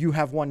 absolutely. Like you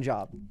have one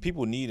job.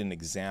 People need an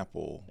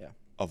example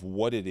of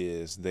what it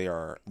is they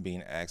are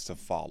being asked to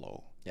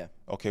follow. Yeah.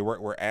 Okay,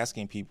 we're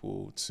asking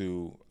people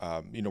to,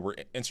 we're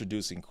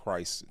introducing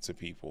Christ to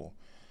people.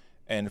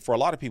 And for a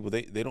lot of people,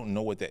 they don't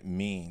know what that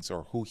means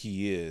or who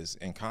he is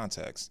in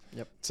context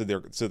to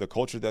the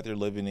culture that they're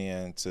living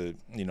in, to,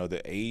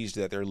 the age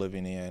that they're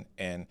living in.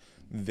 And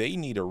they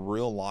need a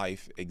real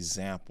life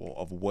example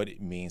of what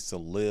it means to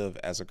live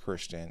as a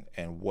Christian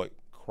and what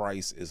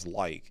Christ is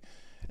like.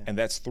 And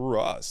that's through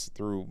us,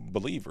 through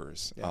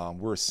believers.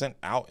 We're sent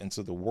out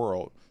into the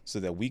world so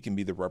that we can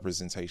be the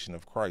representation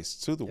of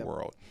Christ to the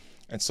world.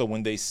 And so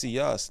when they see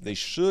us, they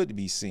should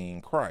be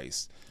seeing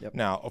Christ.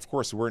 Now, of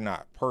course, we're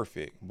not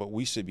perfect, but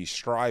we should be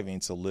striving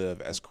to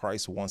live as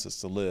Christ wants us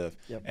to live.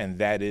 And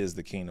that is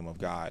the kingdom of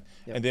God.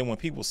 And then when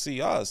people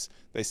see us,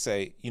 they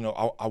say,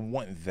 I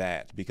want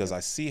that, because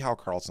I see how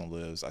Carlton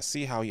lives. I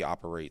see how he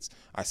operates.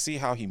 I see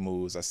how he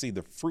moves. I see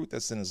the fruit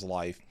that's in his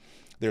life.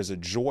 There's a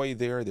joy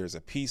there. There's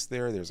a peace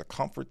there. There's a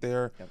comfort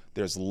there.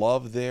 There's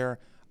love there.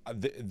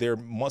 There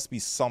must be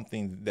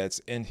something that's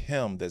in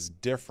him that's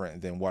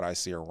different than what I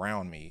see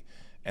around me.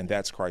 And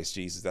that's Christ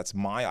Jesus. That's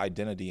my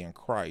identity in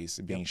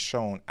Christ being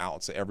shown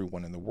out to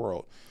everyone in the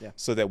world.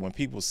 So that when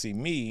people see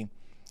me,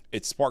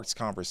 it sparks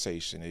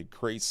conversation. It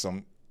creates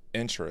some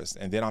interest.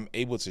 And then I'm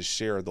able to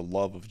share the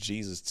love of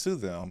Jesus to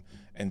them,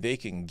 and they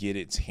can get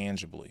it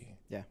tangibly.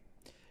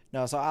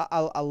 No, so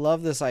I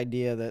love this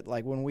idea that,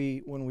 like, when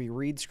we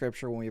read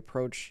Scripture, when we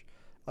approach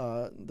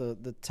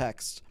the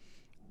text,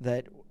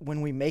 that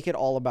when we make it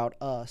all about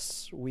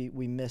us,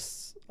 we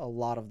miss a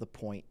lot of the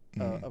point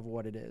of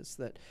what it is.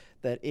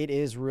 That it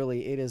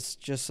is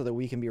just so that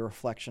we can be a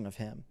reflection of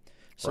him.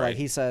 So like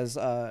he says,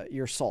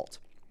 you're salt,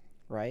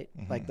 right?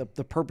 Like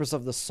the purpose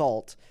of the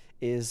salt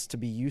is to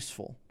be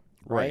useful,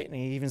 right? And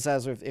he even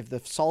says if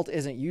the salt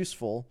isn't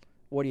useful,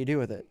 what do you do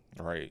with it?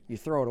 Right. You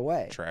throw it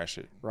away. Trash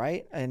it.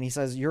 Right? And he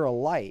says you're a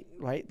light,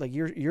 right? Like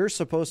you're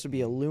supposed to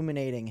be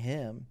illuminating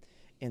him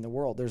in the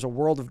world. There's a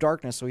world of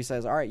darkness, so he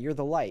says, all right, you're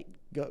the light.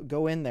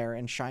 Go in there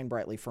and shine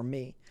brightly for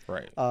me.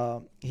 Right.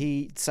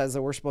 He says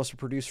that we're supposed to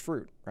produce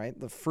fruit, right?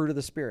 The fruit of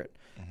the Spirit.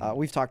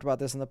 We've talked about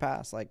this in the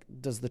past. Like,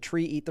 does the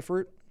tree eat the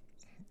fruit?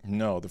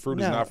 No, the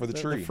fruit is not for the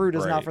tree. The fruit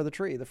is not for the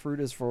tree. The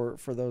fruit is for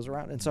those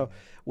around. And so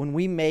when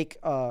we make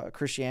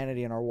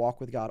Christianity and our walk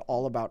with God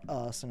all about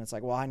us, and it's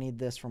like, well, I need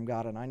this from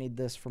God, and I need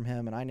this from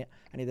Him, and I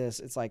need this.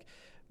 It's like,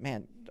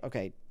 man,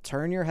 okay,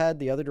 turn your head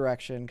the other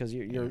direction, because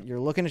you're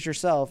looking at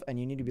yourself, and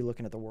you need to be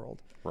looking at the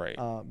world. Right.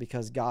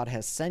 Because God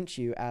has sent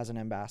you as an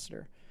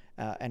ambassador,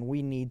 and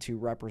we need to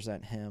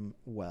represent Him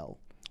well.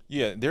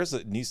 Yeah,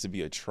 needs to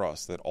be a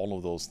trust that all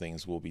of those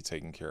things will be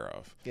taken care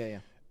of. Yeah.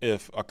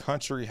 If a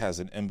country has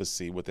an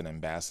embassy with an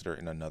ambassador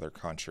in another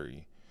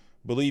country,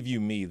 believe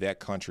you me, that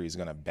country is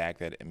going to back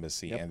that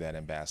embassy and that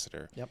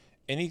ambassador. Yep.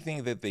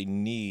 Anything that they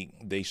need,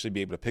 they should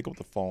be able to pick up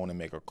the phone and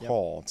make a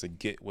call to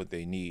get what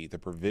they need. The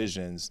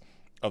provisions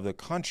of the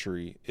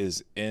country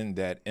is in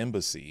that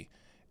embassy.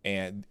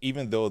 And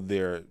even though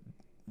they're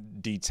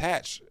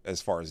detached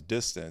as far as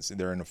distance, and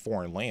they're in a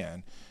foreign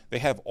land, they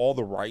have all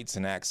the rights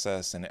and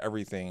access and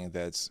everything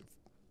that's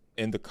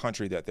in the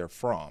country that they're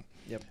from.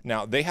 Yep.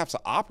 Now, they have to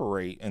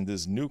operate in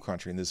this new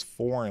country, in this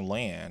foreign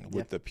land,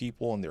 with the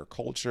people and their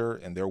culture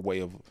and their way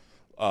of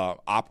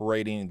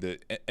operating, the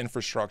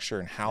infrastructure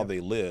and how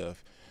they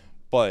live.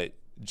 But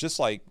just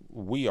like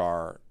we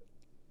are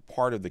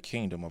part of the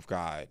kingdom of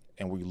God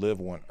and we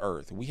live on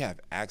earth, we have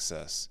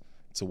access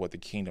to what the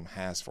kingdom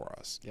has for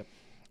us. Yep.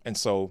 And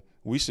so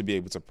we should be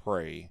able to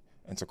pray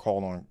and to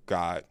call on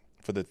God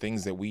for the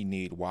things that we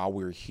need while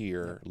we're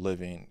here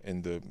living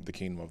in the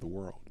kingdom of the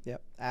world.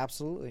 Yep,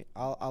 absolutely.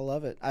 I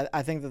love it.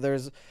 I think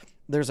that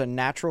there's a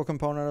natural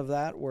component of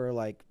that where,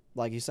 like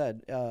you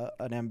said,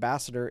 an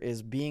ambassador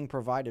is being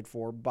provided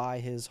for by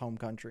his home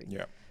country.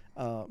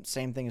 Yeah.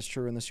 Same thing is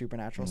true in the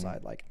supernatural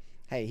side. Like,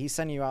 hey, he's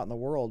sending you out in the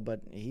world,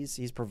 but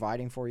he's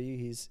providing for you.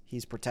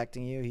 He's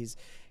protecting you.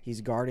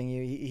 He's guarding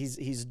you.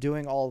 He's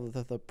doing all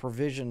the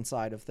provision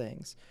side of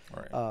things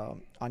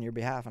on your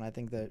behalf. And I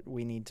think that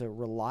we need to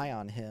rely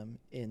on him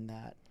in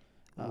that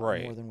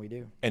more than we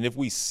do. And if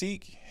we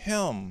seek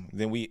him,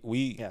 then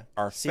we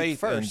our Seek faith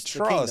first and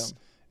the trust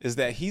kingdom. is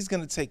that he's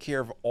going to take care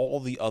of all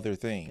the other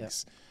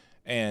things.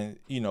 And,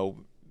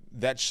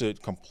 that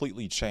should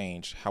completely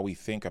change how we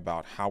think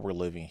about how we're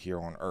living here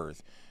on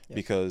earth.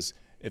 Because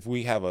if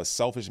we have a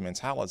selfish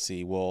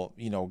mentality, well,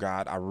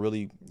 God, I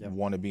really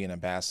want to be an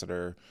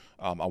ambassador.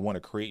 I want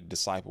to create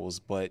disciples,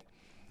 but,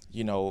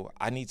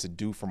 I need to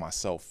do for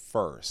myself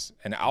first.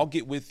 And I'll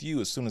get with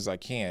you as soon as I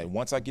can.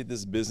 Once I get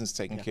this business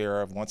taken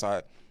care of, once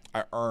I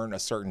earn a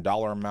certain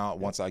dollar amount,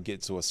 once I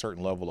get to a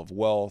certain level of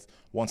wealth,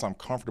 once I'm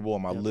comfortable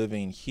in my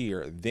living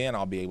here, then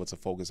I'll be able to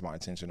focus my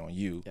attention on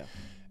you.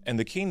 And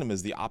the kingdom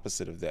is the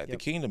opposite of that. The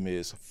kingdom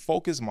is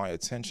focus my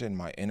attention,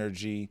 my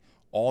energy,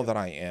 all that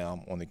I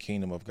am on the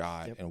kingdom of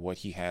God and what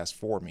he has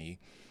for me.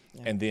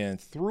 And then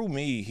through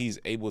me, he's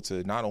able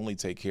to not only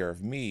take care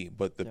of me,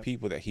 but the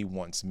people that he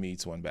wants me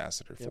to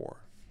ambassador for.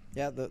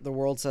 Yeah, the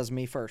world says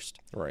me first.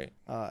 Right.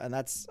 And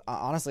that's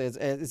honestly,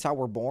 it's how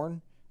we're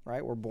born,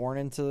 right? We're born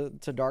into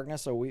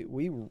darkness. So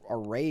we are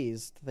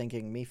raised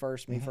thinking me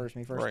first, me first,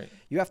 me first. Right.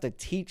 You have to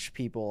teach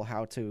people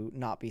how to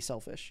not be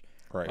selfish.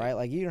 Right.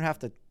 Like you don't have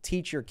to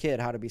teach your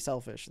kid how to be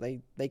selfish.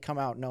 They come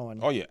out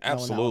knowing. Oh yeah,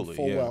 absolutely.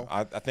 Full well.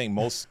 I think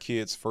most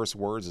kids' first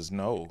words is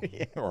no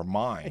or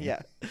mine.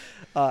 Yeah.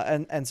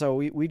 And so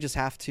we just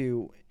have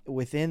to,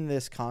 within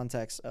this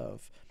context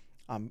of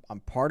I'm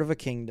part of a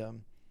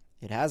kingdom.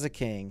 It has a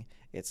king.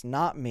 It's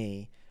not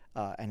me.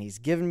 And he's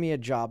given me a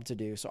job to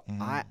do. So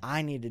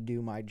I need to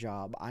do my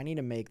job. I need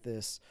to make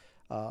this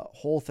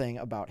whole thing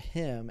about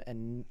him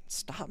and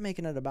stop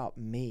making it about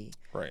me.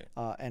 Right.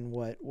 And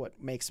what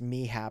makes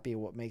me happy,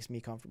 what makes me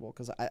comfortable.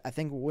 Because I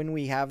think when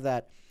we have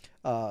that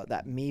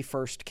me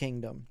first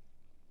kingdom,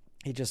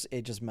 it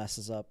just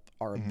messes up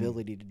our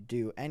ability to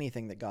do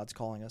anything that God's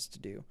calling us to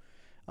do.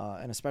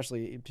 And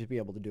especially to be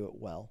able to do it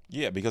well.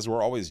 Yeah, because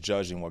we're always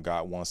judging what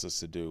God wants us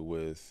to do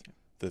with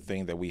the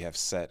thing that we have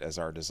set as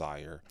our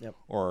desire,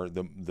 or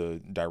the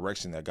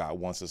direction that God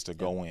wants us to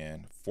go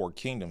in for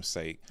kingdom's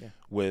sake,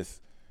 with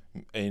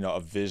a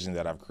vision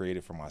that I've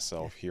created for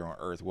myself here on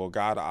earth. Well,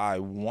 God, I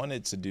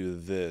wanted to do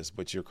this,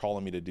 but you're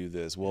calling me to do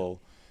this. Well,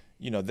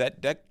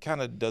 that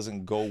kind of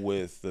doesn't go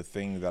with the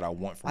thing that I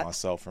want for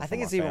myself and I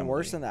think for it's my even family.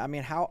 worse than that. I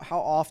mean, how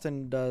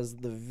often does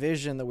the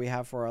vision that we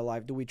have for our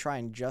life, do we try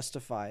and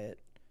justify it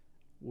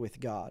with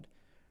God?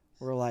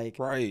 We're like,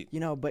 right.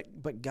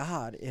 But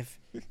God,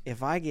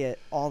 if I get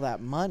all that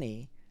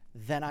money,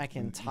 then I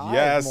can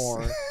tithe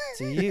more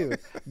to you.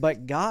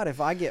 But God,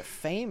 if I get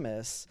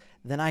famous,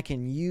 then I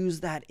can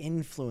use that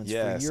influence for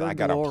your glory. I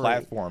got a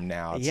platform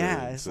now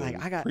it's to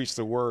like I got preach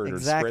the word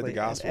exactly. or spread the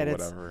gospel and or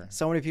whatever.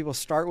 So many people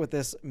start with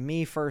this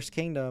me first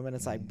kingdom, and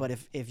it's like, but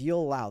if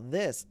you'll allow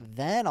this,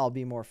 then I'll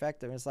be more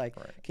effective. And it's like,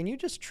 can you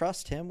just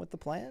trust him with the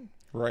plan?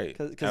 Right.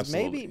 Because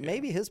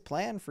maybe his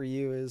plan for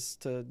you is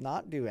to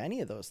not do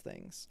any of those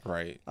things.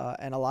 Right.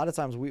 And a lot of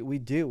times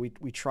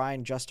we try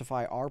and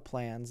justify our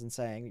plans and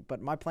saying,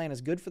 but my plan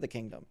is good for the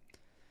kingdom.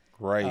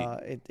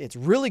 Right. It's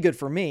really good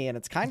for me, and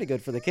it's kind of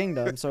good for the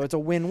kingdom. So it's a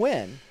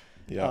win-win.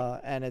 Yeah.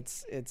 And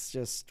it's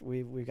just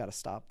we've got to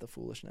stop the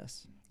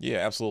foolishness. Yeah,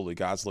 absolutely.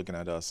 God's looking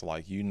at us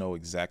like, you know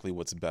exactly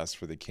what's best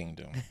for the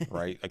kingdom,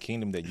 right? A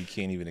kingdom that you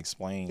can't even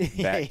explain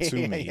back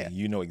to me. Yeah.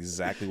 You know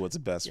exactly what's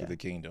best for the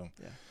kingdom.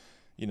 Yeah.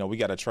 You know, we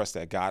got to trust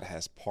that God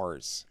has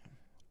parts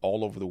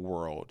all over the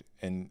world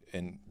and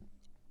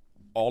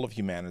all of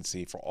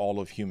humanity, for all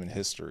of human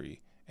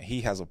history. And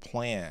he has a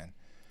plan.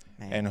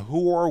 Man. And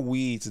who are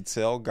we to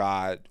tell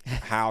God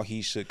how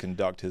he should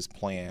conduct his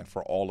plan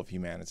for all of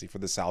humanity, for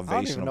the salvation of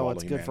all of humanity? I don't even know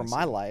what's good for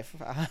my life.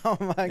 How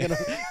am I going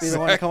to be the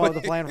one to come up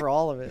with a plan for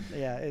all of it?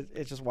 Yeah,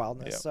 it's just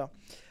wildness.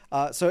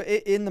 Yep. So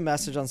in the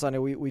message on Sunday,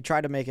 we try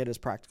to make it as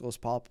practical as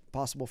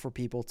possible for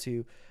people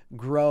to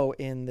grow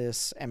in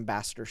this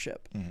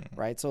ambassadorship,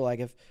 right? So like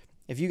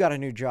if you got a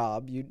new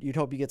job, you'd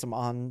hope you get some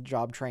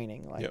on-job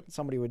training. Like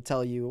somebody would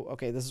tell you,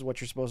 okay, this is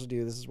what you're supposed to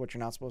do. This is what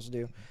you're not supposed to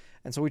do.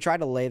 And so we try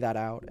to lay that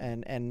out.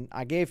 And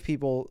I gave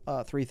people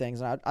 3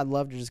 things, and I'd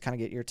love to just kind of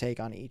get your take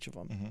on each of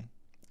them.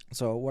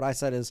 So what I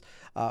said is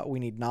we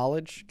need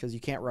knowledge, because you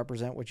can't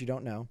represent what you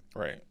don't know.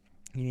 Right.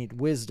 You need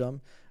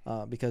wisdom,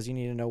 because you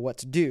need to know what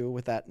to do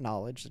with that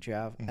knowledge that you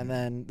have. And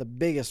then the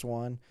biggest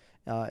one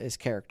is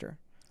character.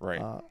 Right.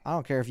 I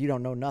don't care if you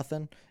don't know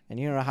nothing and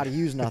you don't know how to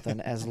use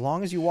nothing. As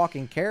long as you walk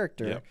in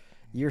character,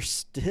 you're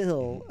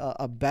still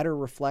a better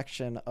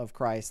reflection of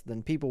Christ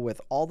than people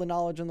with all the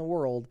knowledge in the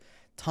world,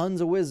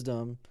 tons of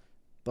wisdom.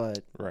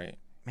 But,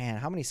 man,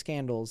 how many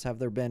scandals have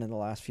there been in the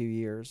last few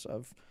years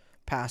of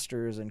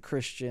pastors and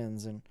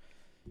Christians? And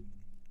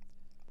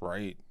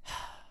Right.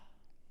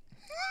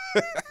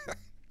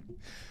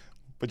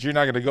 But you're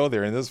not going to go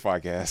there in this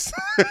podcast.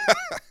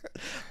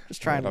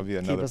 Just trying That'll be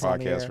another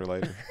podcast for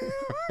later.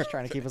 Just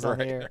trying to keep us on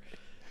the air.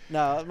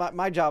 No,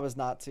 my job is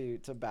not to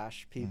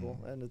bash people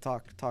and to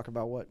talk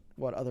about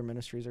what other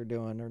ministries are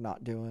doing or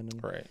not doing,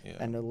 and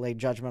and to lay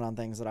judgment on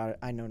things that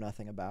I know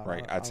nothing about.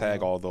 Right. I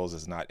tag all those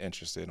as not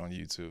interested on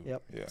YouTube.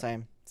 Yep. Yeah.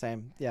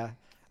 Same. Yeah.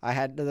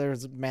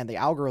 The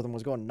algorithm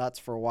was going nuts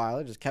for a while.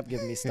 It just kept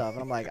giving me stuff,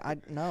 and I'm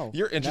like, no.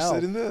 You're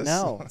interested in this?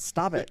 No,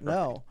 stop it.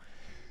 No.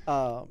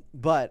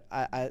 But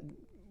I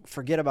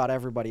forget about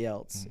everybody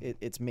else.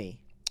 It's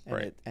me.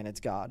 And it's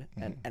God.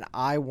 And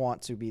I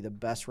want to be the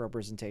best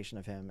representation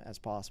of him as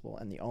possible.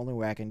 And the only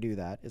way I can do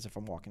that is if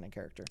I'm walking in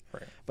character.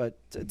 Right. But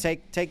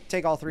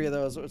take all 3 of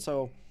those.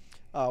 So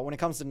when it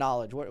comes to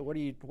knowledge,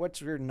 what's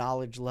your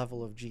knowledge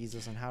level of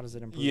Jesus, and how does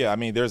it improve? Yeah, I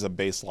mean, there's a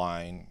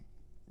baseline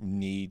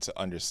need to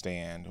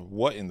understand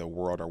what in the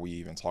world are we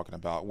even talking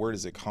about? Where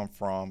does it come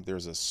from?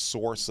 There's a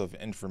source of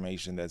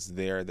information that's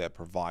there that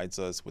provides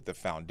us with the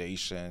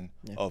foundation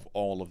of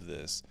all of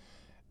this.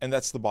 And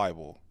that's the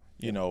Bible.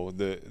 You know,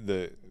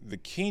 the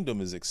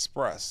kingdom is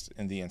expressed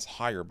in the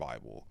entire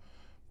Bible,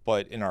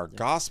 but in our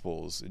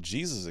Gospels,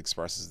 Jesus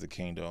expresses the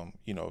kingdom,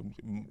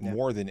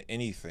 more than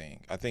anything.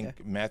 I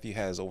think Matthew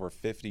has over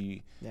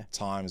 50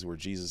 times where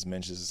Jesus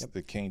mentions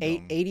the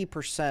kingdom.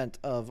 80%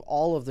 of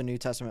all of the New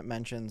Testament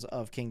mentions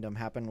of kingdom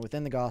happen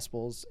within the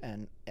Gospels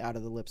and out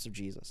of the lips of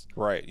Jesus.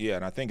 Right. Yeah.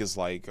 And I think it's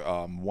like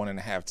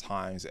 1.5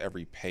 times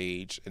every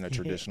page in a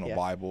traditional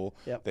Bible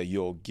that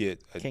you'll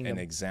get an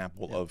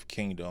example of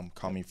kingdom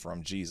coming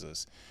from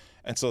Jesus.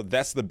 And so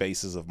that's the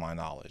basis of my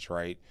knowledge,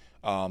 right?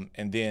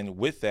 And then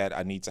with that,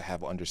 I need to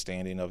have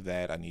understanding of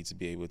that. I need to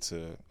be able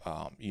to,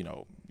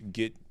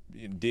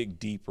 dig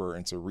deeper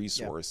into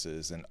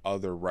resources and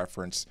other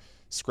reference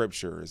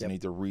scriptures. I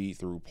need to read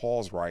through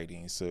Paul's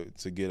writings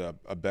to get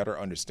a better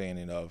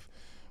understanding of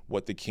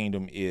what the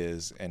kingdom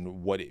is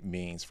and what it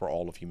means for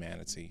all of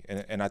humanity.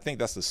 And I think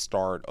that's the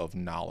start of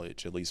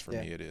knowledge, at least for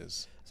me it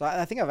is. So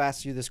I think I've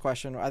asked you this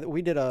question.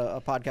 We did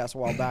a podcast a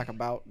while back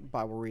about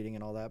Bible reading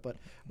and all that, but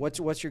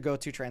what's your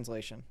go-to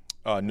translation?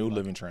 New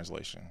Living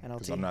Translation,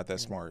 because I'm not that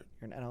smart.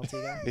 You're an NLT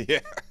guy? Yeah.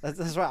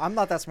 That's right. I'm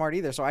not that smart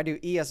either. So I do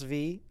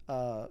ESV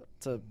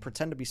to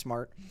pretend to be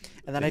smart.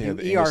 And then I do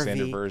the ERV. English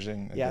Standard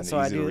Version. Yeah, so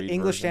I do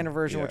English Standard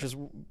Version, which is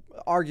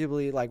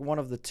arguably like one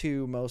of the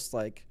 2 most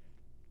like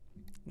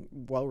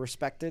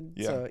well-respected.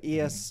 Yeah. So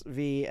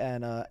ESV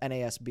and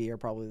NASB are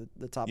probably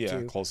the top 2.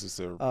 Yeah, closest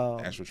to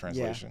actual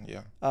translation.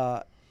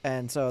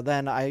 And so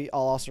then I'll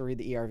also read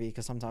the ERV,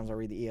 because sometimes I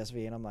read the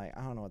ESV and I'm like,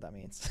 I don't know what that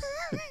means.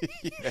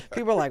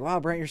 People are like, wow,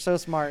 Brent, you're so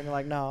smart. And you're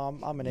like, no,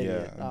 I'm an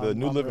idiot. The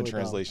New Living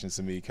Translation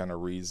to me kind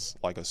of reads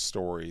like a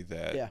story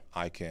that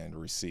I can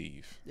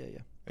receive.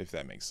 If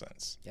that makes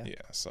sense.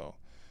 So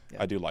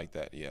I do like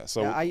that.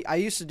 So I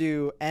used to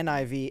do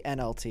NIV,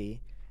 NLT,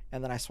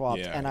 and then I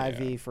swapped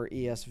NIV for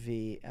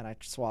ESV, and I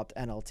swapped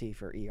NLT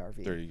for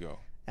ERV. There you go.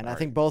 And I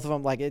think both of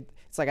them,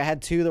 it's like I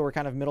had 2 that were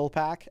kind of middle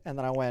pack, and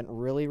then I went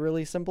really,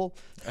 really simple,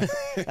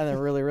 and then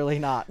really, really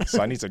not.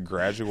 So I need to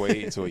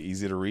graduate to an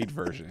easy-to-read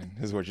version,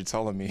 is what you're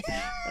telling me.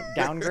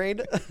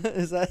 Downgrade?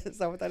 Is that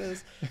what that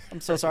is?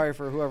 I'm so sorry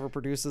for whoever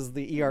produces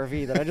the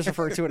ERV that I just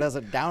refer to it as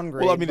a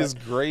downgrade. Well, I mean, it's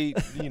great,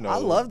 I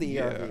love the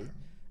ERV.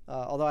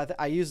 Although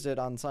I used it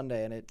on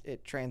Sunday, and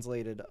it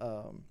translated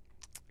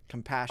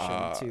compassion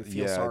to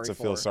feel yeah, sorry to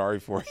for. feel sorry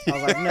for. I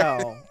was like,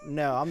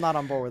 no, I'm not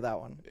on board with that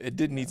one. It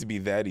didn't need to be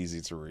that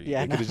easy to read.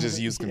 Yeah, They could have just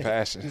used yeah,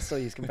 compassion. you still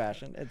use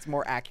compassion. It's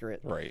more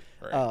accurate. Right.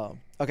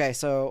 Okay,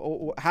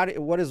 so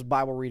what does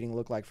Bible reading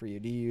look like for you?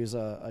 Do you use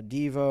a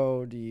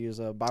Devo? Do you use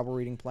a Bible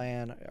reading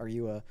plan? Are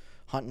you a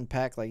hunt and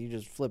peck, like you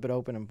just flip it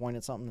open and point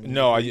at something? And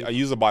No, I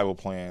use a Bible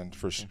plan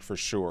for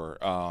sure.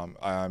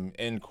 I'm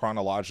in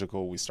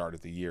chronological. We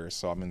started the year,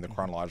 so I'm in the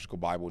chronological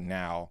Bible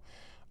now.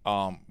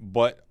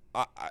 But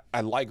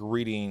I like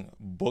reading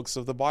books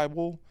of the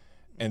Bible,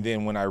 and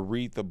then when I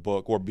read the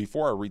book, or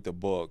before I read the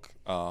book,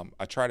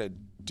 I try to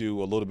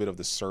do a little bit of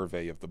the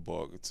survey of the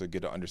book to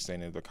get an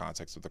understanding of the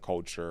context of the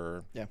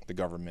culture, the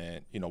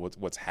government,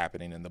 what's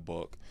happening in the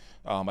book.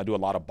 I do a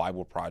lot of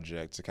Bible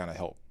projects to kind of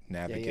help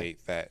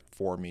navigate that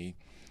for me.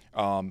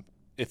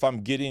 If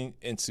I'm getting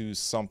into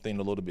something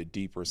a little bit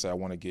deeper, say I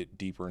want to get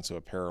deeper into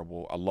a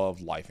parable, I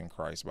love Life in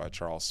Christ by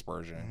Charles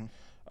Spurgeon.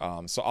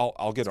 So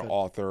I'll get an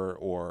author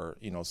or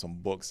some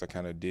books that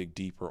kind of dig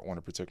deeper on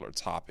a particular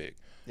topic.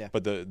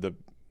 But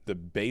the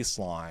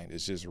baseline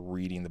is just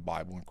reading the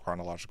Bible in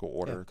chronological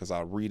order, because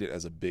I read it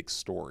as a big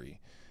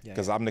story.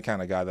 Because I'm the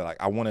kind of guy that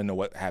I want to know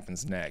what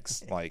happens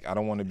next. Like, I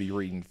don't want to be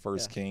reading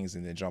First Kings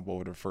and then jump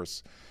over to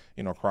First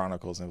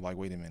Chronicles and be like,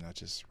 wait a minute, I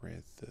just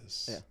read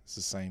this. It's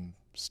the same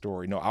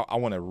story. No, I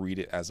want to read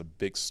it as a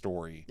big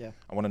story.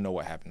 I want to know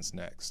what happens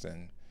next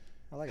and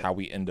how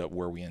we end up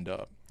where we end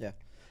up.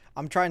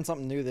 I'm trying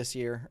something new this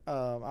year. I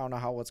don't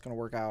know what's going to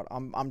work out.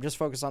 I'm just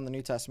focused on the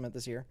New Testament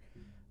this year,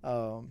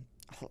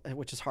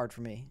 which is hard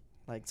for me.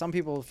 Like, some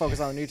people focus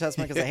on the New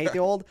Testament because they hate the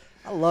Old.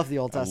 I love the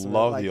Old Testament. I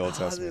love the Old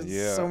Testament.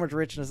 There's so much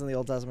richness in the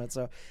Old Testament.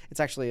 So it's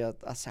actually a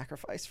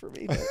sacrifice for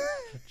me to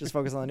just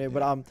focus on the New.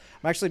 But I'm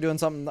actually doing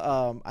something.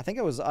 I think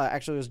it was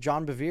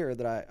John Bevere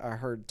that I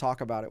heard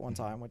talk about it one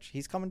time, which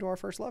he's coming to our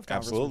First Love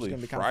conference. Absolutely.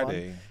 Which is going to be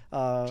Friday,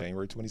 fun.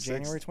 January 26th.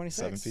 January 26th.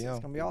 7 p.m. It's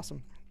going to be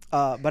awesome.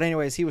 But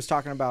anyways, he was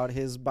talking about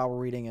his Bible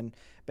reading, and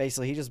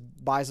basically he just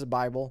buys a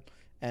Bible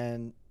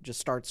and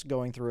just starts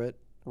going through it,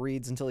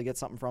 reads until he gets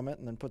something from it,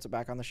 and then puts it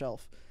back on the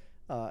shelf.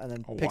 And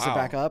then picks it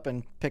back up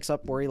and picks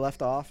up where he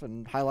left off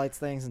and highlights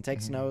things and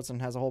takes notes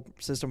and has a whole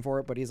system for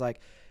it. But he's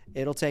like,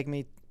 it'll take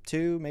me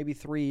 2, maybe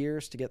 3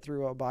 years to get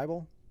through a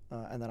Bible.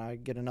 And then I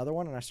get another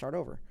one and I start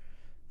over.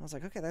 I was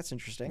like, okay, that's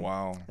interesting.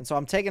 Wow. And so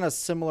I'm taking a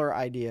similar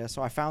idea.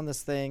 So I found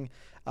this thing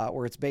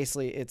where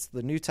it's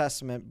the New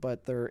Testament,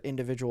 but they're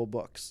individual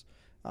books.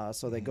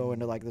 So they go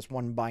into like this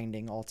one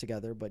binding all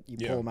together, but you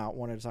pull them out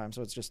one at a time.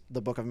 So it's just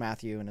the book of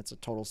Matthew, and it's a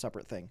total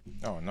separate thing.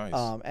 Oh, nice.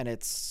 And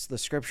it's the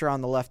scripture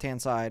on the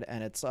left-hand side,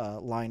 and it's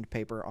lined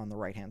paper on the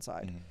right-hand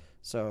side.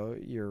 So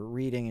you're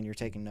reading and you're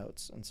taking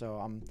notes. And so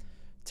I'm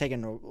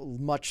taking a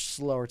much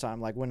slower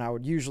time. Like, when I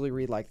would usually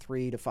read like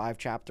 3 to 5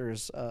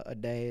 chapters a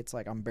day, it's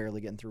like I'm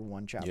barely getting through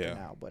one chapter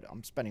now, but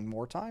I'm spending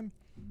more time.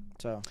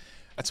 So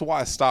that's why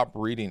I stopped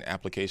reading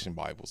application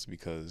Bibles,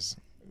 because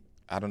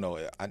I don't know.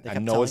 I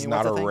know it's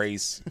not a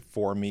race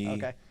for me.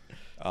 Okay.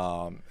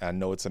 I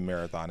know it's a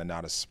marathon and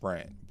not a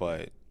sprint,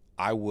 but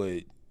I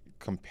would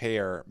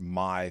compare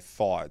my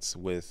thoughts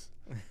with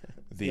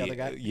the other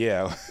guy?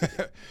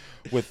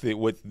 with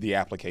the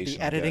application,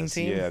 the editing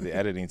team. Yeah, the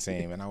editing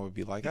team, and I would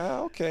be like,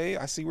 oh, okay,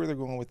 I see where they're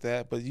going with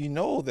that, but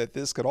that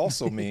this could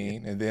also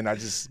mean, and then I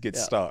just get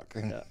stuck.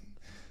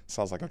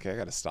 So I was like, okay, I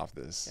got to stop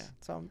this. Yeah.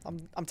 So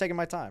I'm taking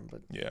my time,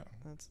 but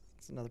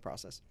it's another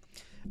process.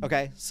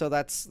 Okay, so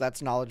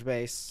that's knowledge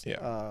base.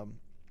 Yeah.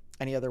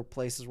 Any other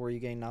places where you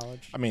gain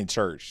knowledge? I mean,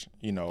 church.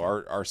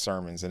 Our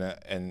sermons, and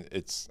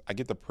I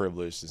get the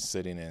privilege of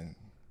sitting in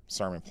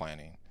sermon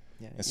planning.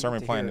 Yeah, and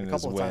sermon planning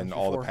is when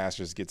all the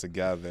pastors get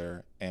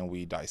together and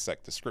we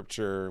dissect the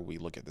scripture, we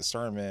look at the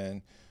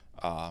sermon,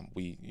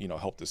 we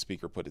help the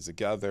speaker put it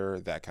together,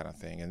 that kind of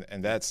thing,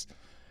 and that's.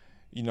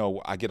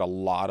 I get a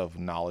lot of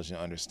knowledge and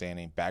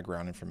understanding,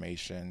 background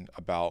information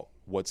about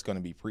what's going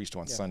to be preached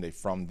on Sunday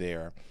from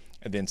there.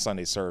 And then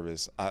Sunday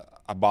service,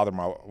 I bother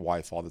my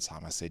wife all the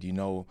time. I said,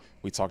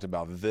 we talked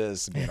about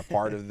this, being a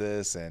part of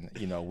this, and,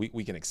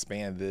 we can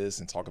expand this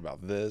and talk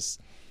about this.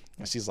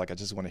 And she's like, I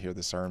just want to hear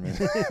the sermon.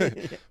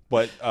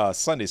 But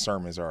Sunday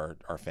sermons are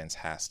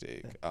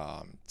fantastic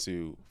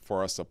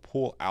for us to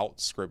pull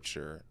out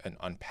scripture and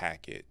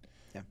unpack it.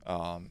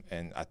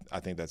 And I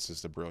think that's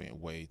just a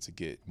brilliant way to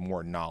get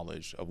more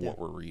knowledge of what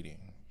we're reading.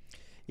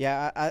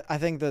 Yeah, I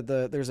think that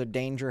there's a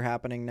danger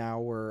happening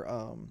now where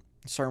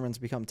sermons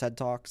become TED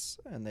Talks,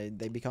 and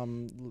they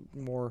become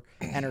more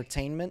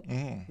entertainment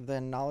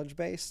than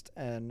knowledge-based.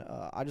 And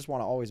I just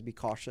want to always be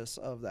cautious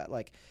of that.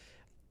 Like,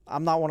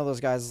 I'm not one of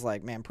those guys that's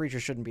like, man,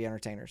 preachers shouldn't be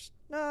entertainers.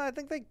 No, I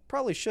think they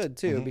probably should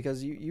too,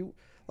 because you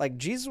like,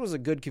 Jesus was a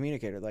good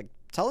communicator. Like,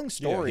 telling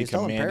stories,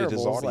 telling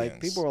parables,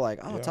 like, people were like,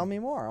 oh, tell me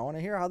more. I want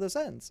to hear how this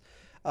ends.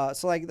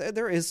 So like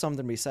there is something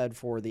to be said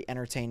for the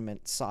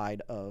entertainment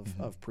side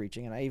of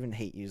preaching. And I even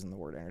hate using the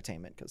word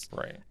entertainment because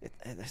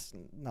that's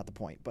not the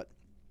point. But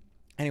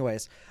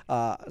anyways,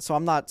 so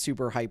I'm not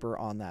super hyper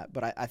on that.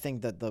 But I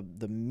think that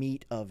the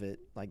meat of it,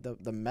 like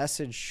the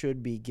message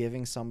should be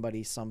giving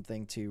somebody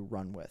something to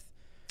run with.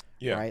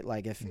 Yeah. right?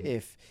 Like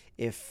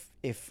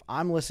if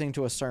I'm listening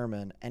to a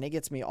sermon and it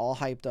gets me all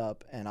hyped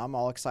up and I'm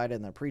all excited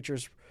and the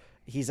preacher's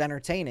he's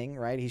entertaining,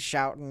 right? He's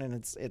shouting and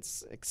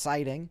it's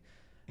exciting,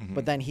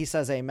 but then he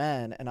says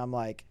amen and I'm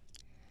like,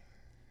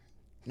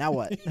 now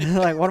what?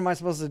 Like, what am I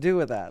supposed to do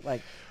with that?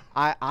 Like,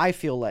 I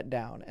feel let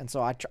down. And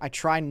so I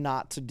try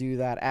not to do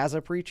that as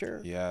a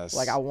preacher. Yes.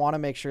 Like, I want to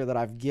make sure that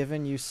I've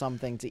given you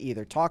something to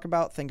either talk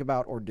about, think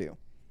about, or do.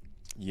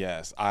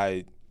 Yes.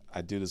 I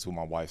do this with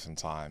my wife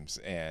sometimes,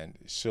 and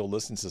she'll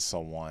listen to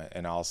someone,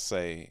 and I'll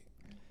say,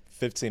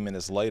 15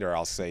 minutes later,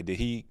 I'll say, did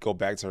he go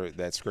back to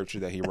that scripture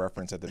that he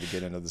referenced at the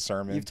beginning of the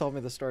sermon? You've told me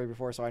the story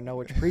before, so I know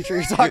which preacher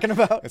you're talking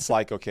about. It's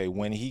like, okay,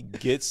 when he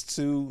gets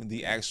to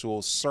the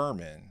actual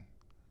sermon,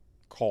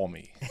 call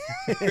me.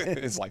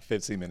 It's like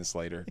 15 minutes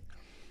later.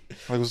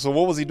 Like, so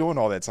what was he doing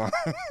all that time?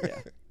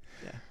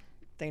 Yeah.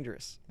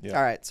 Dangerous. Yeah.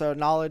 All right. So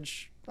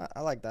knowledge, I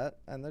like that.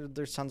 And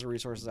there's tons of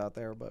resources out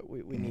there, but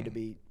we need to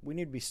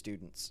be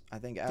students. I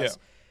think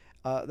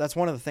that's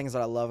one of the things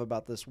that I love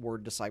about this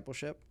word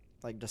discipleship.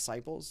 Like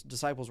disciples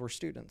were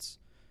students.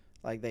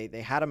 Like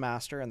they had a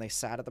master and they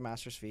sat at the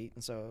master's feet.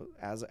 And so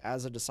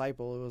as a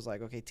disciple, it was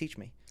like, okay, teach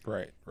me.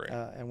 Right.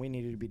 And we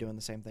needed to be doing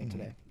the same thing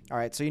today. All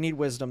right. So you need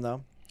wisdom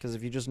though. Because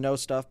if you just know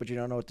stuff, but you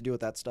don't know what to do with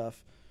that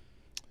stuff,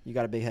 you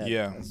got a big head.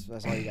 Yeah.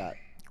 That's all you got.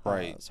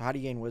 Right. So how do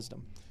you gain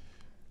wisdom?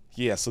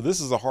 Yeah, so this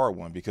is a hard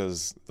one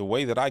because the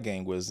way that I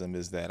gain wisdom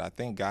is that I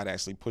think God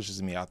actually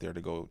pushes me out there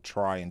to go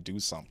try and do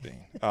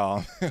something,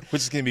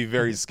 which can be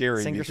very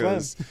scary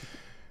because,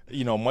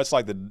 much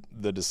like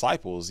the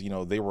disciples,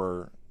 they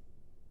were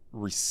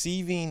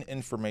receiving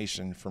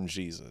information from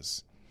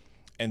Jesus,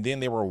 and then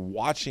they were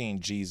watching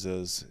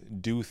Jesus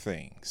do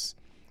things.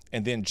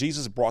 And then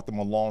Jesus brought them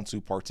along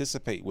to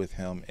participate with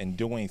him in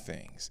doing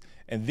things.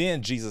 And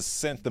then Jesus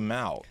sent them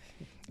out.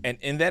 And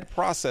in that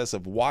process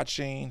of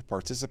watching,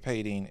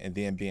 participating, and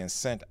then being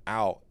sent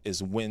out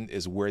is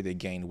where they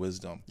gain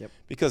wisdom. Yep.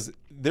 Because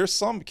there's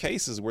some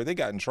cases where they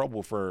got in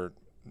trouble for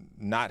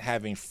not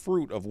having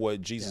fruit of what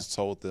Jesus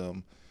told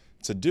them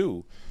to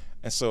do.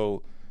 And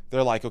so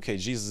they're like, okay,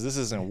 Jesus, this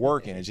isn't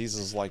working. And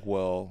Jesus is like,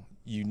 well,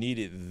 you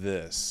needed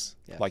this.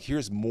 Yeah. Like,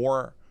 here's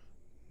more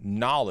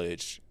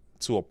knowledge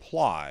to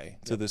apply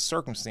to the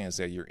circumstance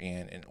that you're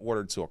in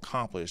order to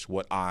accomplish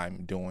what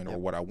I'm doing or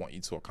what I want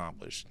you to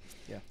accomplish.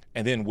 Yeah.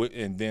 And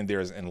then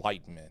there's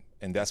enlightenment,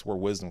 and that's where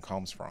wisdom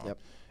comes from. Yep.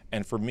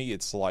 And for me,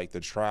 it's like the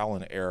trial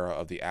and error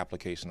of the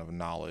application of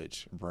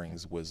knowledge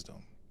brings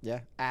wisdom. Yeah,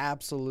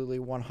 absolutely,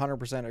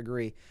 100%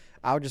 agree.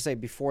 I would just say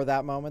before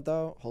that moment,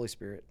 though, Holy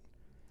Spirit.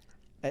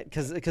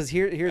 Because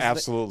here's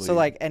absolutely. So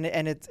like, and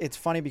it's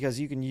funny because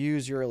you can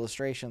use your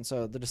illustration.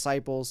 So the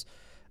disciples,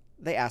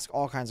 they ask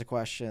all kinds of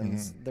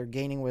questions. They're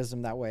gaining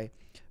wisdom that way.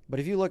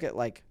 But if you look at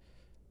like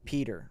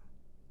Peter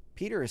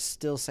is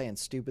still saying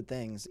stupid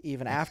things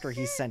even after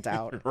he's sent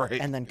out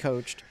and then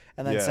coached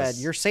and then said,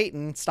 "You're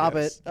Satan, stop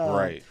it."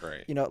 Right.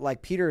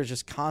 Like Peter is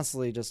just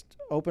constantly just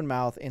open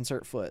mouth,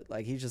 insert foot.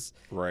 Like he's just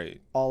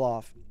all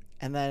off.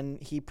 And then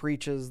he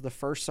preaches the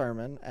first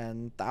sermon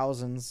and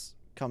thousands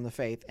come to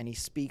faith, and he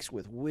speaks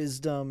with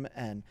wisdom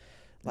and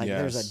like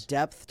there's a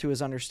depth to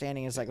his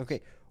understanding. It's like,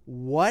 okay,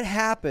 what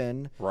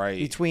happened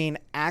between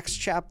Acts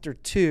chapter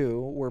 2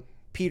 where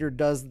Peter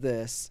does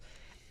this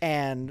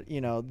and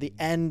the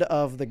end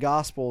of the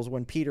Gospels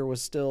when Peter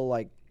was still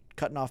like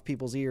cutting off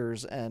people's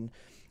ears and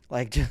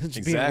like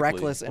just being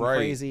reckless and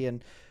crazy?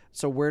 And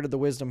so where did the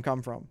wisdom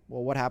come from?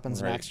 Well, what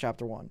happens in Acts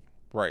chapter 1?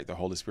 Right, the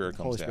Holy Spirit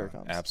comes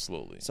down.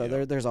 Absolutely. So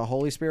there's a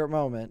Holy Spirit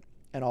moment,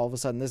 and all of a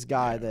sudden this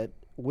guy that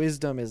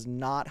wisdom is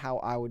not how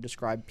I would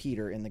describe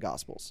Peter in the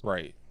Gospels.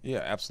 Right. Yeah,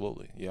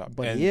 absolutely. Yeah.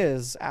 But he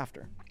is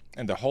after.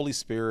 And the Holy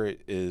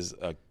Spirit is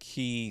a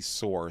key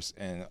source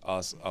in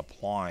us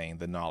applying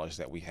the knowledge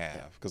that we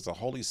have, because the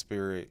Holy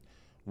Spirit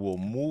will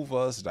move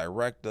us,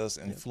 direct us,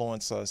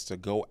 influence us to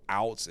go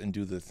out and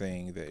do the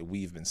thing that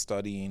we've been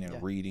studying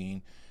and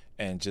reading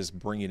and just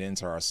bring it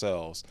into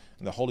ourselves.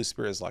 And the Holy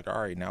Spirit is like, all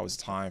right, now it's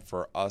time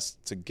for us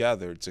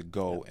together to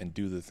go and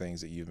do the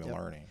things that you've been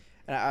learning.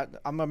 And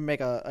I'm going to make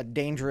a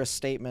dangerous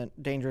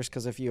statement. Dangerous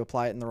because if you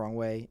apply it in the wrong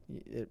way,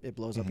 it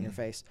blows up in your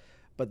face.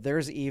 But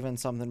there's even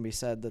something to be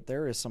said that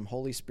there is some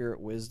Holy Spirit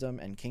wisdom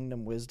and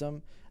kingdom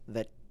wisdom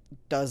that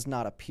does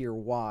not appear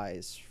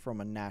wise from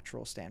a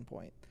natural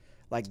standpoint.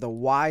 Like the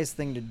wise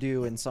thing to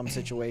do in some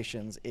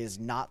situations is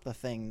not the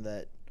thing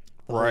that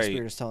the Holy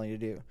Spirit is telling you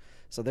to do.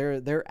 So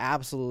there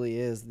absolutely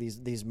is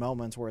these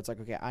moments where it's like,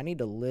 okay, I need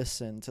to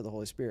listen to the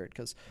Holy Spirit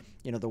because,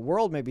 the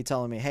world may be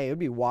telling me, hey, it would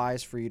be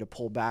wise for you to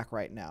pull back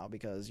right now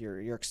because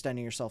you're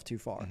extending yourself too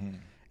far.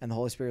 And the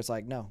Holy Spirit's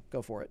like, no,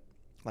 go for it.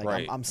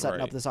 Like I'm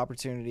setting up this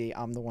opportunity.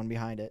 I'm the one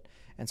behind it.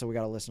 And so we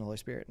got to listen to the Holy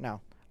Spirit.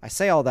 Now, I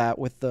say all that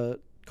with the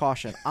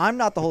caution. I'm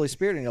not the Holy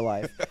Spirit in your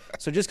life.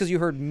 So just because you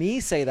heard me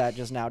say that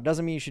just now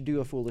doesn't mean you should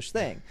do a foolish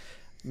thing.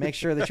 Make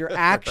sure that you're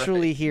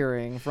actually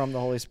hearing from the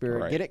Holy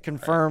Spirit. Get it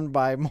confirmed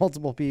by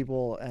multiple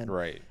people and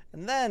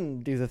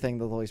then do the thing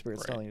that the Holy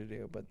Spirit's telling you to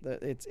do. But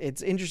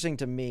it's interesting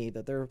to me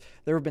that there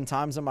have been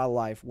times in my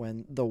life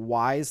when the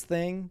wise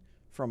thing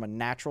from a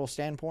natural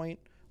standpoint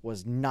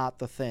was not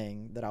the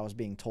thing that I was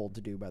being told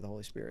to do by the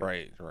Holy Spirit.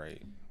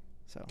 Right.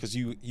 So Because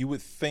you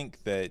would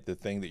think that the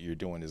thing that you're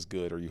doing is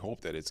good, or you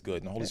hope that it's good,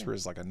 and the Holy Spirit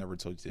is like, I never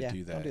told you to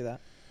do that. Don't do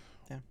that.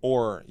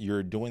 Or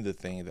you're doing the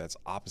thing that's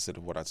opposite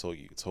of what I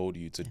told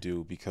you to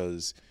do,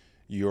 because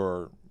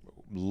you're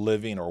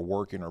living or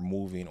working or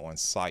moving on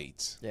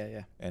sight.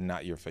 Yeah. And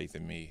not your faith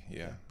in me.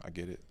 Yeah, I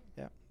get it.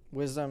 Yeah.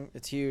 Wisdom,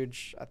 it's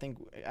huge. I think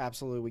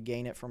absolutely we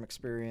gain it from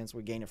experience.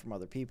 We gain it from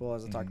other people,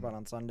 as I talked about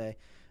on Sunday.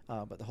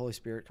 But the Holy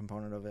Spirit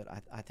component of it,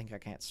 I think I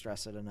can't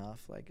stress it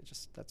enough. Like, it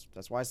just,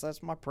 that's why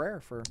that's my prayer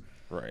for.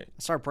 Right. I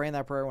started praying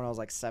that prayer when I was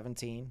like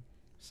 17.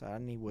 So I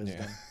need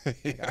wisdom.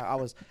 Yeah.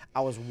 Like,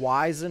 I was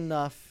wise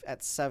enough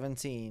at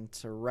 17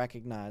 to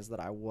recognize that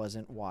I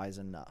wasn't wise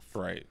enough.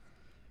 Right.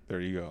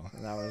 There you go.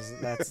 And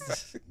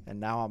that's and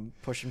now I'm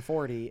pushing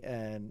 40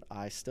 and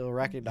I still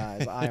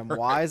recognize I am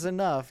wise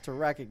enough to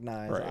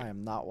recognize I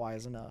am not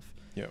wise enough.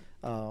 Yep.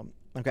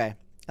 Okay.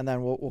 And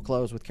then we'll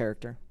close with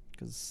character,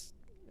 because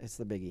it's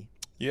the biggie.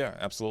 Yeah,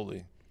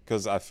 absolutely.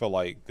 Because I feel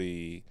like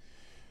the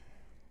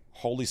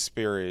Holy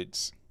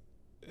Spirit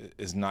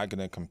is not going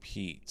to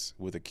compete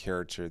with a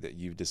character that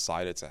you've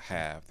decided to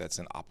have that's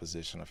in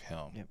opposition of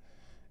him. Yep.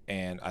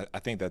 And I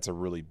think that's a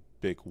really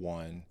big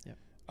one. Yep.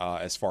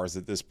 As far as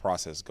this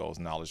process goes,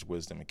 knowledge,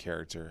 wisdom, and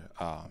character,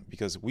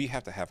 because we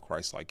have to have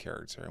Christ-like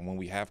character. And when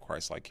we have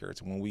Christ-like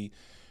character, when we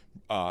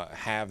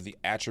have the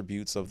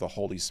attributes of the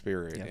Holy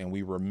Spirit, and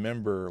we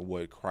remember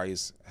what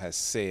Christ has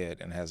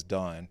said and has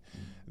done,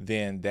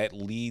 then that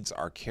leads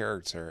our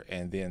character,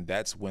 and then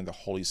that's when the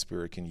Holy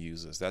Spirit can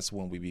use us. That's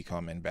when we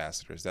become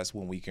ambassadors. That's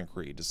when we can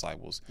create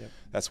disciples.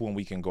 That's when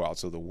we can go out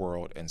to the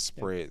world and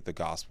spread the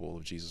gospel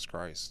of Jesus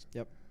Christ.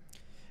 Yep.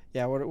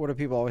 Yeah, what do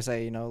people always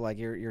say? Like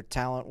your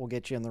talent will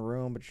get you in the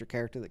room, but it's your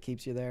character that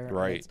keeps you there.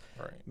 Right.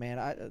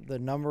 Man, the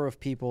number of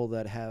people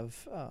that have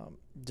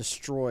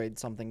destroyed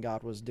something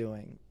God was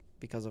doing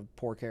because of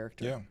poor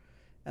character. Yeah.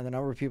 And the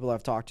number of people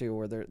I've talked to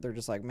where they're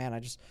just like, man,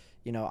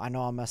 I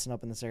know I'm messing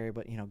up in this area,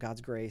 but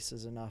God's grace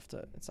is enough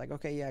to. It's like,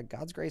 okay, yeah,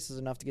 God's grace is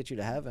enough to get you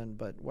to heaven,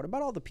 but what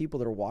about all the people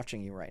that are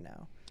watching you right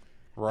now?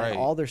 Right. And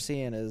all they're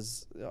seeing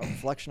is a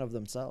reflection of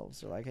themselves.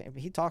 They're like, hey,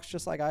 he talks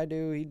just like I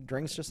do. He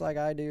drinks just like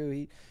I do.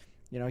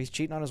 He's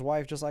cheating on his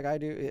wife just like I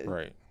do.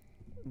 Right.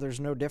 There's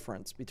no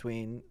difference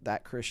between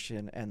that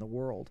Christian and the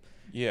world.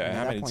 Yeah. And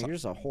at that point, you're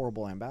just a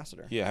horrible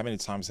ambassador. Yeah. How many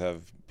times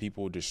have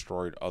people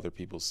destroyed other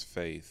people's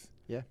faith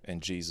in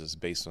Jesus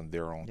based on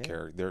their own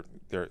character,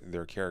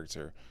 their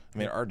character? I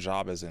mean, our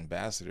job as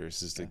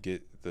ambassadors is to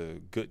get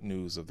the good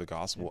news of the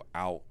gospel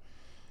out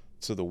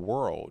to the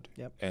world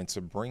and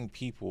to bring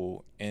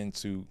people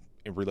into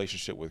a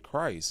relationship with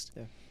Christ.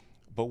 Yeah.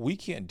 But we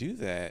can't do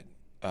that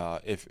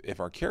if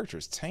our character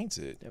is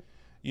tainted. Yep.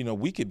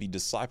 We could be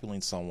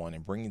discipling someone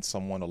and bringing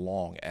someone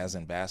along as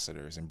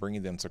ambassadors and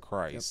bringing them to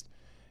Christ.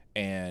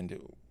 Yep.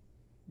 And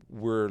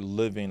we're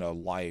living a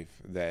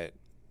life that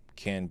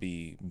can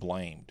be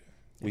blamed.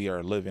 Yep. We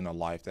are living a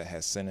life that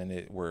has sin in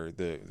it, where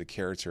the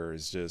character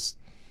is just,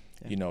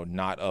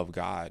 not of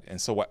God. And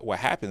so what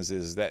happens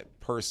is that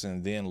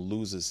person then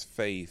loses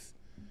faith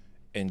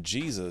in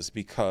Jesus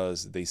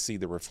because they see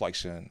the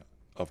reflection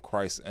of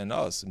Christ in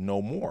us no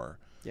more.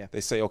 Yeah.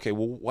 They say, okay,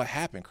 well, what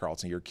happened,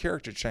 Carlton? Your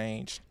character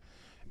changed.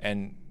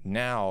 And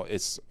now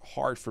it's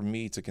hard for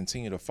me to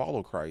continue to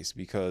follow Christ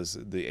because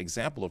the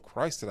example of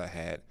Christ that I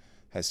had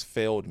has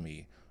failed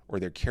me, or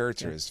their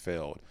character has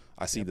failed.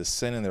 I see the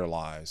sin in their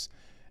lives.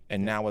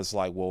 And now it's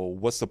like, well,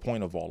 what's the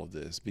point of all of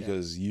this?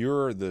 Because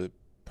you're the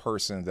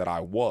person that I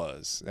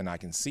was, and I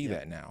can see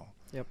that now.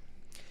 Yep.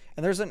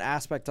 And there's an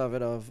aspect of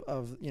it of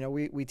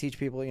we teach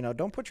people,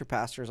 don't put your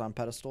pastors on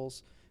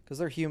pedestals, because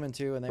they're human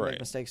too, and they make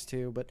mistakes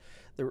too. But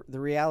the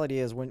reality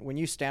is, when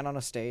you stand on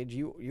a stage,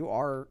 you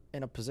are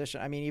in a position.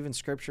 I mean, even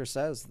Scripture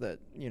says that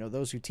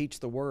those who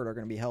teach the word are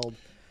going to be held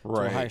to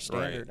a higher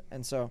standard. Right.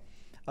 And so,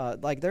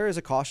 there is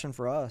a caution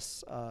for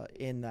us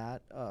in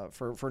that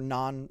for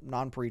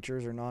non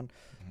preachers or non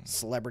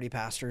celebrity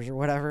pastors or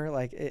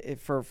whatever.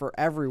 For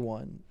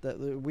everyone, that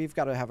we've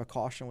got to have a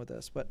caution with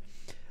this. But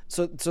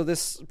so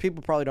this,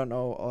 people probably don't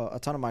know a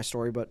ton of my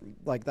story, but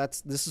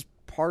this is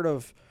part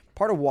of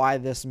why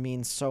this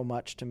means so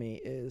much to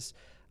me is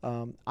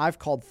I've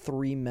called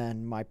 3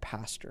 men my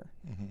pastor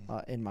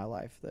in my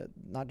life. That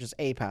not just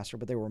a pastor,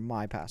 but they were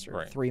my pastor.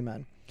 Right. 3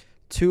 men.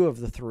 2 of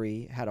the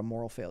 3 had a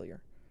moral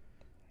failure.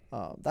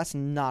 That's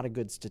not a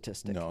good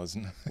statistic. No, it's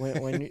not.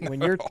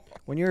 when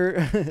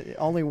you're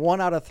only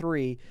 1 out of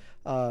 3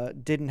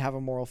 didn't have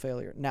a moral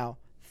failure. Now,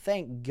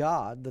 thank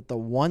God that the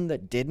one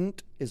that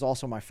didn't is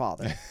also my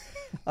father.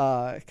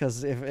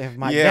 Because if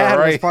my dad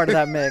was part of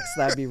that mix,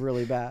 that'd be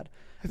really bad.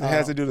 It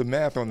has to do the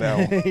math on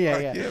that one.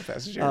 Yeah,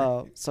 Pastor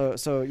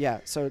Jerry.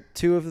 So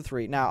 2 of the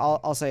 3. Now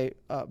I'll say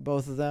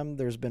both of them.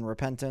 There's been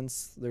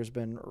repentance. There's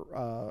been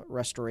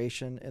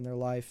restoration in their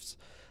lives.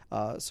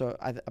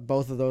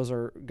 Both of those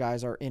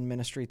guys are in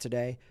ministry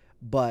today,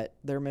 but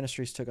their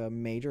ministries took a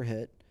major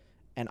hit,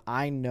 and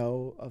I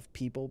know of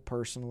people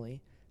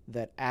personally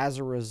that as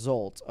a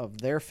result of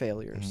their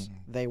failures,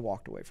 they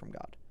walked away from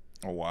God.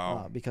 Oh,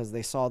 wow. Because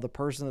they saw the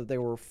person that they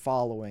were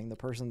following, the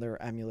person they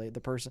were emulating,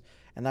 the person,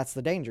 and that's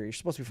the danger. You're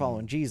supposed to be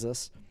following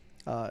Jesus,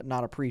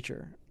 not a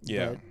preacher.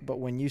 Yeah. But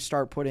when you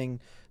start putting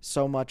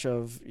so much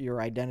of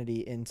your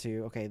identity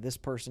into, okay, this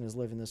person is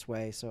living this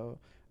way, so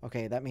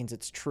okay, that means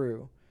it's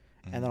true,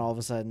 and then all of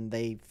a sudden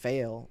they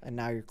fail, and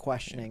now you're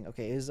questioning,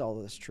 okay, is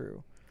all this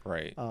true?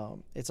 Right.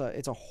 It's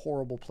a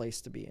horrible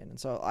place to be in, and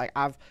so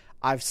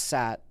I've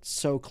sat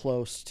so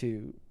close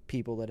to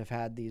people that have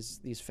had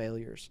these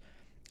failures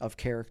of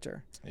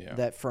character,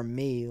 that for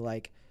me,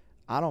 like,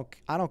 I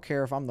don't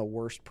care if I'm the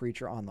worst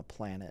preacher on the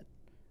planet,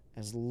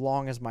 as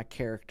long as my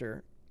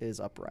character is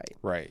upright.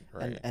 Right.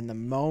 And the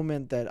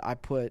moment that I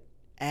put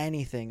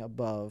anything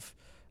above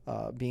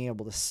being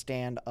able to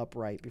stand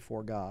upright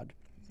before God,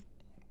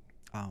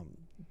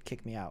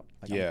 kick me out.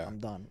 Like, I'm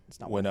done. It's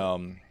not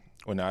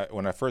when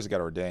I first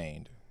got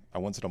ordained, I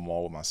went to the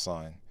mall with my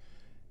son,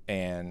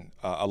 and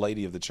a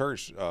lady of the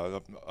church,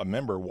 a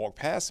member, walked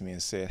past me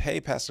and said, "Hey,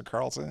 Pastor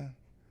Carlton."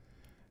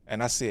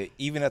 And I said,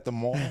 "Even at the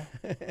mall?"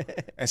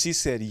 And she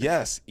said,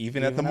 "Yes,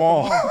 even at the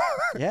mall."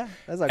 Yeah,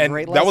 that's a and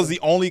great lesson. that was the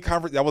only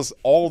that was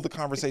all the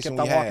conversation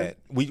we had.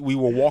 We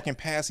were walking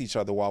past each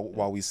other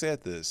while we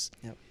said this.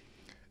 Yep.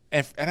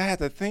 And I had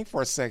to think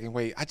for a second.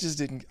 Wait, I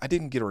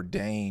didn't get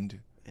ordained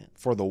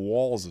for the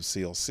walls of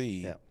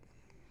CLC. Yep.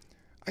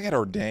 I got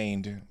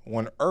ordained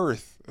on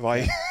earth,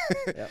 like,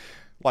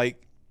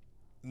 like,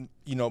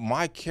 you know,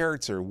 my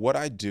character, what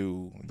I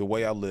do, the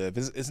way I live,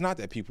 it's not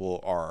that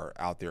people are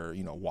out there,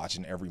 you know,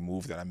 watching every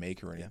move that I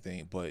make or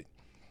anything, but,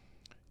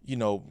 you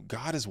know,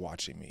 God is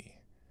watching me.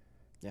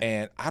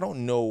 And I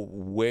don't know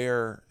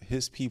where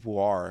his people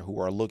are who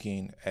are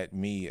looking at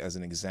me as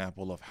an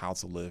example of how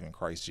to live in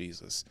Christ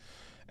Jesus.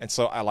 And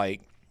so I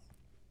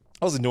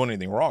wasn't doing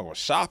anything wrong. I was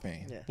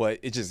shopping, but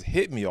it just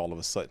hit me all of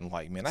a sudden,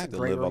 like, man, I have to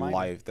live a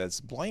life that's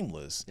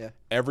blameless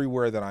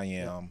everywhere that I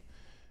am.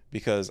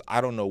 Because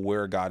I don't know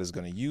where God is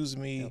going to use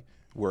me,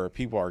 where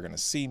people are going to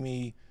see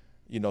me.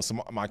 You know,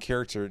 so my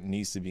character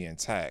needs to be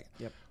intact.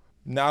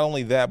 Not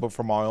only that, but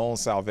for my own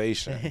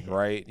salvation,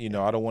 right? You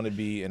know, I don't want to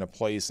be in a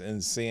place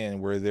in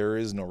sin where there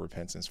is no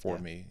repentance for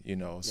me, you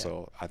know.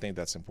 So I think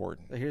that's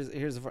important.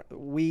 Here's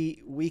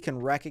we can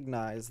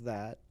recognize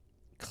that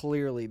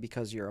clearly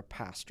because you're a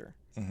pastor.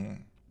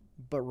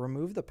 But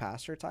remove the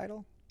pastor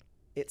title,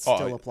 it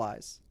still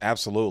applies.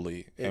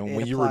 Absolutely. And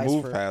when you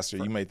remove pastor,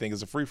 you may think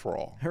it's a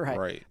free-for-all.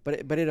 Right.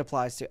 But it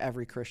applies to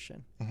every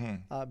Christian,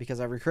 because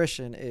every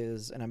Christian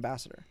is an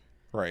ambassador.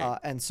 Right.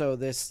 And so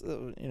this,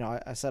 you know,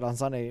 I said on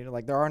Sunday,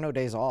 like, there are no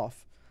days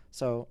off.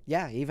 So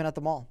even at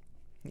the mall,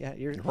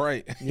 you're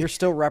right. You're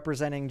still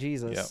representing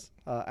Jesus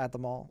at the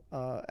mall,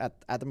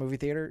 at the movie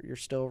theater. You're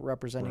still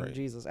representing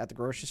Jesus at the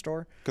grocery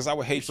store. Because I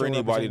would hate for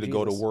anybody to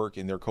go to work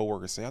and their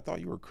coworkers say, "I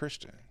thought you were a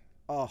Christian."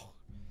 Oh.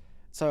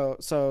 So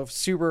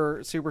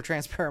super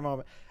transparent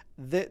moment.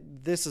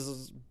 This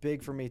is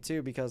big for me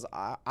too, because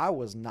I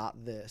was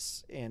not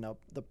this in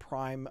the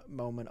prime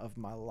moment of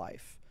my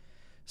life.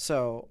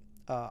 So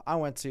I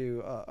went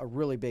to a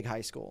really big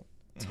high school,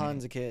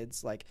 tons of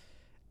kids. Like,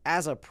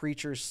 as a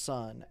preacher's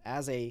son,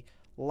 as a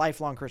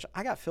lifelong Christian,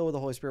 I got filled with the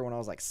Holy Spirit when I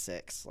was like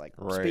 6. Like,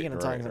 speaking in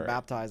tongues and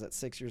baptized at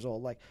 6 years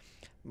old. Like,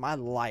 my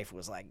life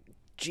was like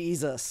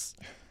Jesus.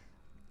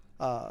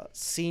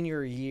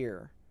 Senior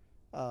year,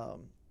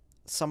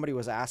 somebody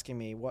was asking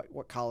me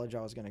what college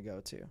I was going to go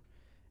to,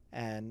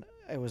 and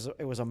it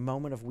was a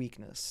moment of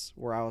weakness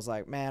where I was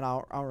like, man,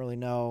 I don't really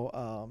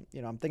know.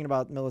 You know, I'm thinking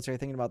about military,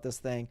 thinking about this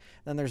thing.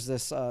 Then there's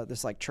this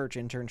like church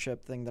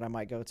internship thing that I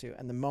might go to.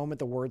 And the moment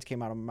the words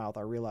came out of my mouth,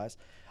 I realized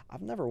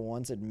I've never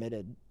once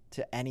admitted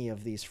to any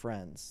of these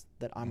friends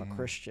that I'm a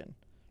Christian,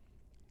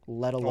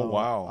 let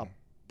alone a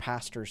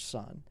pastor's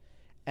son.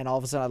 And all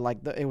of a sudden,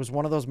 it was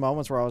one of those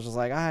moments where I was just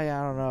like, I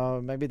don't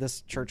know, maybe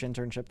this church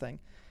internship thing.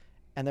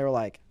 And they were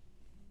like,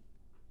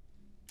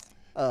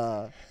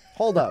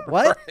 hold up,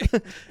 what?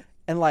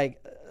 And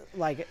like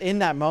in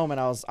that moment,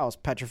 I was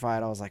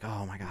petrified. I was like,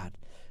 oh my God.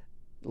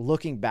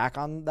 Looking back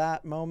on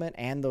that moment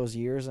and those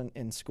years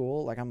in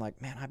school, like, I'm like,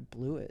 man, I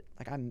blew it.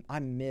 Like, I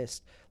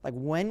missed. Like,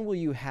 when will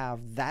you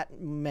have that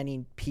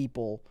many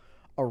people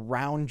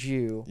around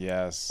you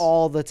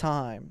all the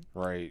time,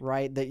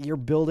 right, that you're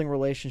building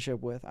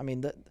relationship with? I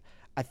mean,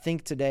 I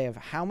think today of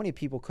how many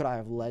people could I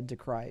have led to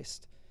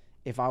Christ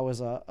if I was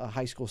a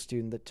high school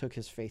student that took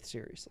his faith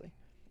seriously.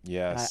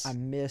 I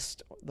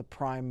missed the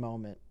prime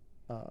moment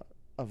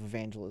of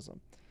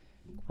evangelism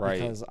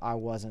because I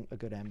wasn't a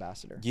good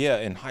ambassador.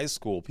 In high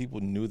school, people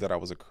knew that I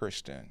was a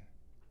Christian,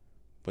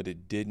 but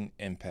it didn't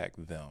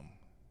impact them.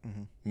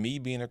 Me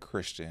being a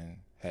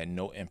Christian had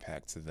no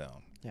impact to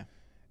them.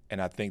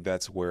 And I think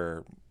that's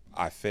where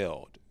I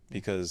failed,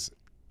 because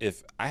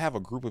if I have a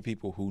group of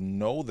people who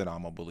know that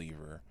I'm a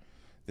believer,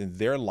 then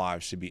their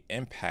lives should be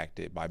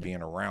impacted by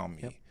being around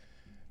me.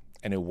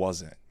 And it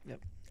wasn't.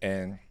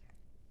 And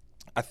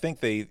I think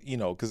they, you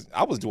know, because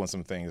I was doing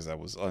some things that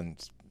was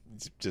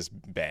just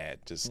bad,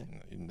 just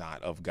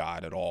not of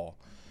God at all.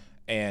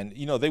 And,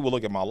 you know, they would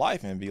look at my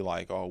life and be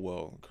like, oh,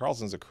 well,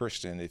 Carlton's a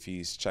Christian if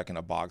he's checking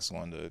a box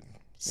on the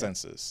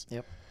census.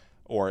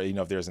 or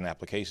if there's an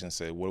application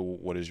say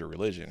what is your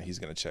religion, he's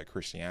going to check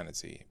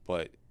Christianity,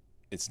 but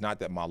it's not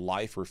that my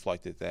life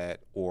reflected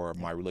that or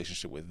my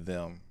relationship with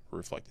them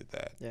reflected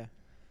that. Yeah,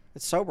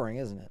 it's sobering,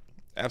 isn't it?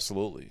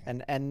 Absolutely.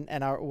 And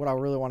what I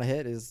really want to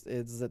hit is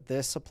that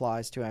this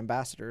applies to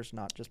ambassadors,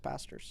 not just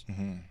pastors.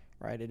 Mm-hmm.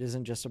 Right? It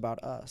isn't just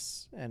about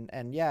us.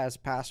 And yeah, as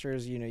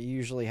pastors, you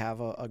usually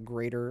have a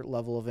greater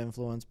level of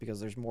influence because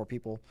there's more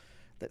people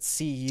that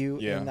see you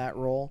in that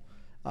role.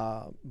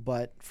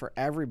 But for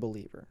every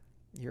believer,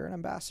 you're an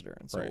ambassador.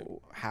 And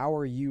so how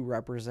are you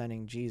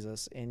representing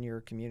Jesus in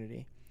your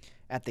community?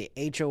 At the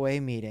HOA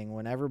meeting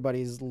when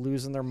everybody's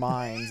losing their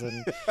minds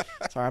and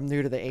sorry, I'm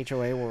new to the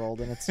HOA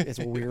world and it's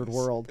a weird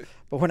world,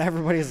 but when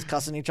everybody's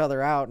cussing each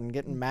other out and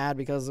getting mad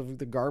because of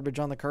the garbage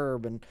on the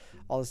curb and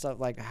all this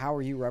stuff, like how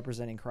are you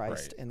representing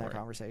Christ in that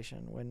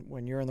conversation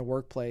when you're in the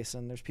workplace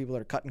and there's people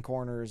that are cutting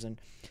corners and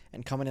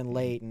coming in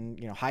late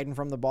and hiding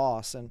from the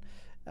boss, and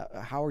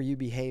how are you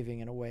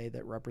behaving in a way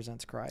that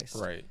represents Christ?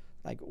 Right.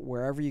 Like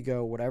wherever you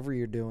go, whatever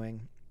you're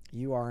doing,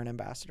 you are an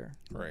ambassador.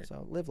 Right.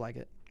 So live like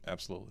it.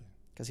 Absolutely.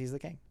 Because he's the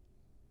king.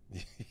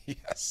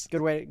 Yes.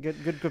 Good way.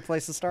 Good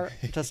place to start.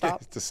 To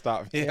stop. To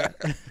stop. Yeah.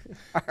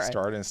 All right.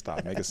 Start and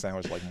stop. Make a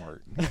sandwich like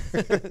Mark.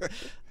 The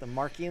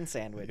Markian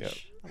sandwich. Yep.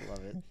 I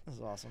love it. This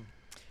is awesome.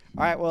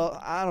 All right.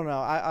 Well, I don't know.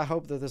 I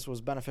hope that this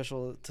was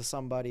beneficial to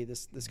somebody.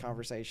 This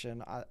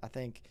conversation. I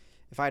think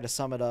if I had to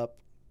sum it up,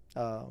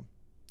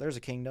 there's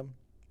a kingdom.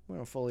 We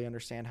don't fully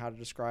understand how to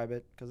describe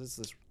it because it's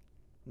this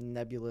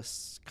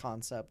nebulous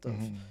concept of.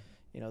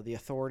 The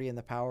authority and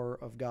the power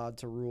of God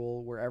to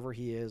rule wherever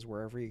he is,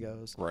 wherever he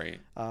goes. Right.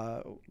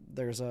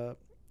 There's a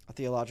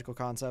theological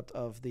concept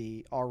of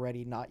the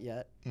already not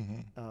yet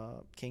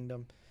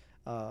kingdom.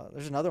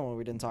 There's another one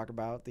we didn't talk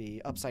about,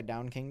 the upside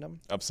down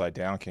kingdom. Upside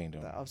down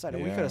kingdom. The upside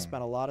down. We could have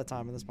spent a lot of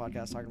time in this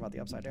podcast talking about the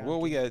upside down.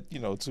 Well, we got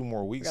 2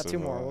 more weeks. We got 2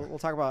 more. We'll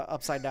talk about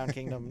upside down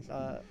kingdom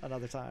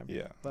another time.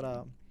 Yeah.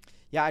 But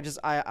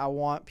I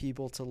want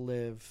people to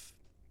live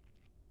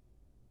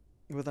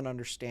with an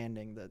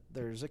understanding that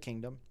there's a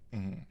kingdom.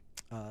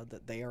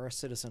 That they are a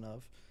citizen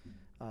of,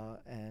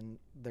 and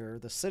they're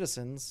the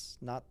citizens,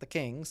 not the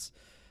kings,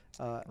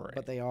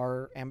 but they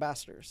are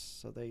ambassadors.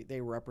 So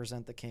they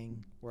represent the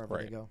king wherever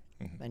they go.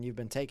 And you've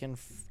been taken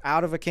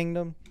out of a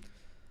kingdom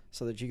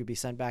so that you could be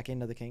sent back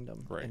into the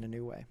kingdom in a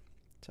new way.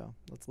 So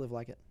let's live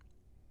like it.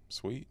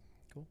 Sweet.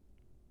 Cool.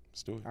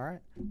 Let's do it. All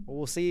right. Well,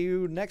 we'll see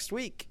you next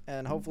week,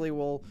 and hopefully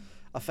we'll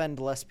offend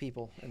less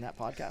people in that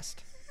podcast.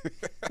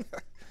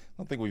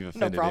 I don't think we've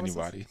offended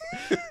anybody.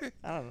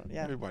 I don't know.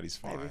 Yeah, everybody's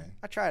fine. Maybe.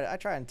 I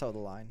try and toe the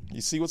line.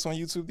 You see what's on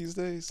YouTube these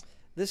days?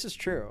 This is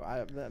true.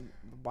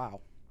 Wow.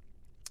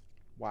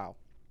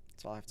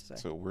 That's all I have to say.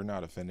 So we're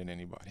not offending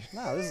anybody.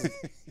 No, this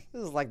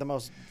is like the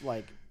most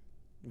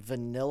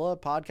vanilla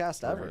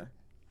podcast ever. Right.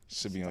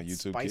 Should be on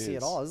YouTube. Spicy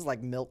Kids. At all? This is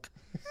like milk.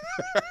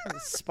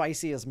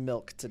 Spicy as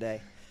milk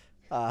today.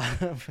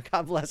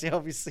 God bless you.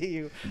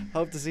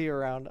 Hope to see you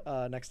around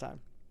next time.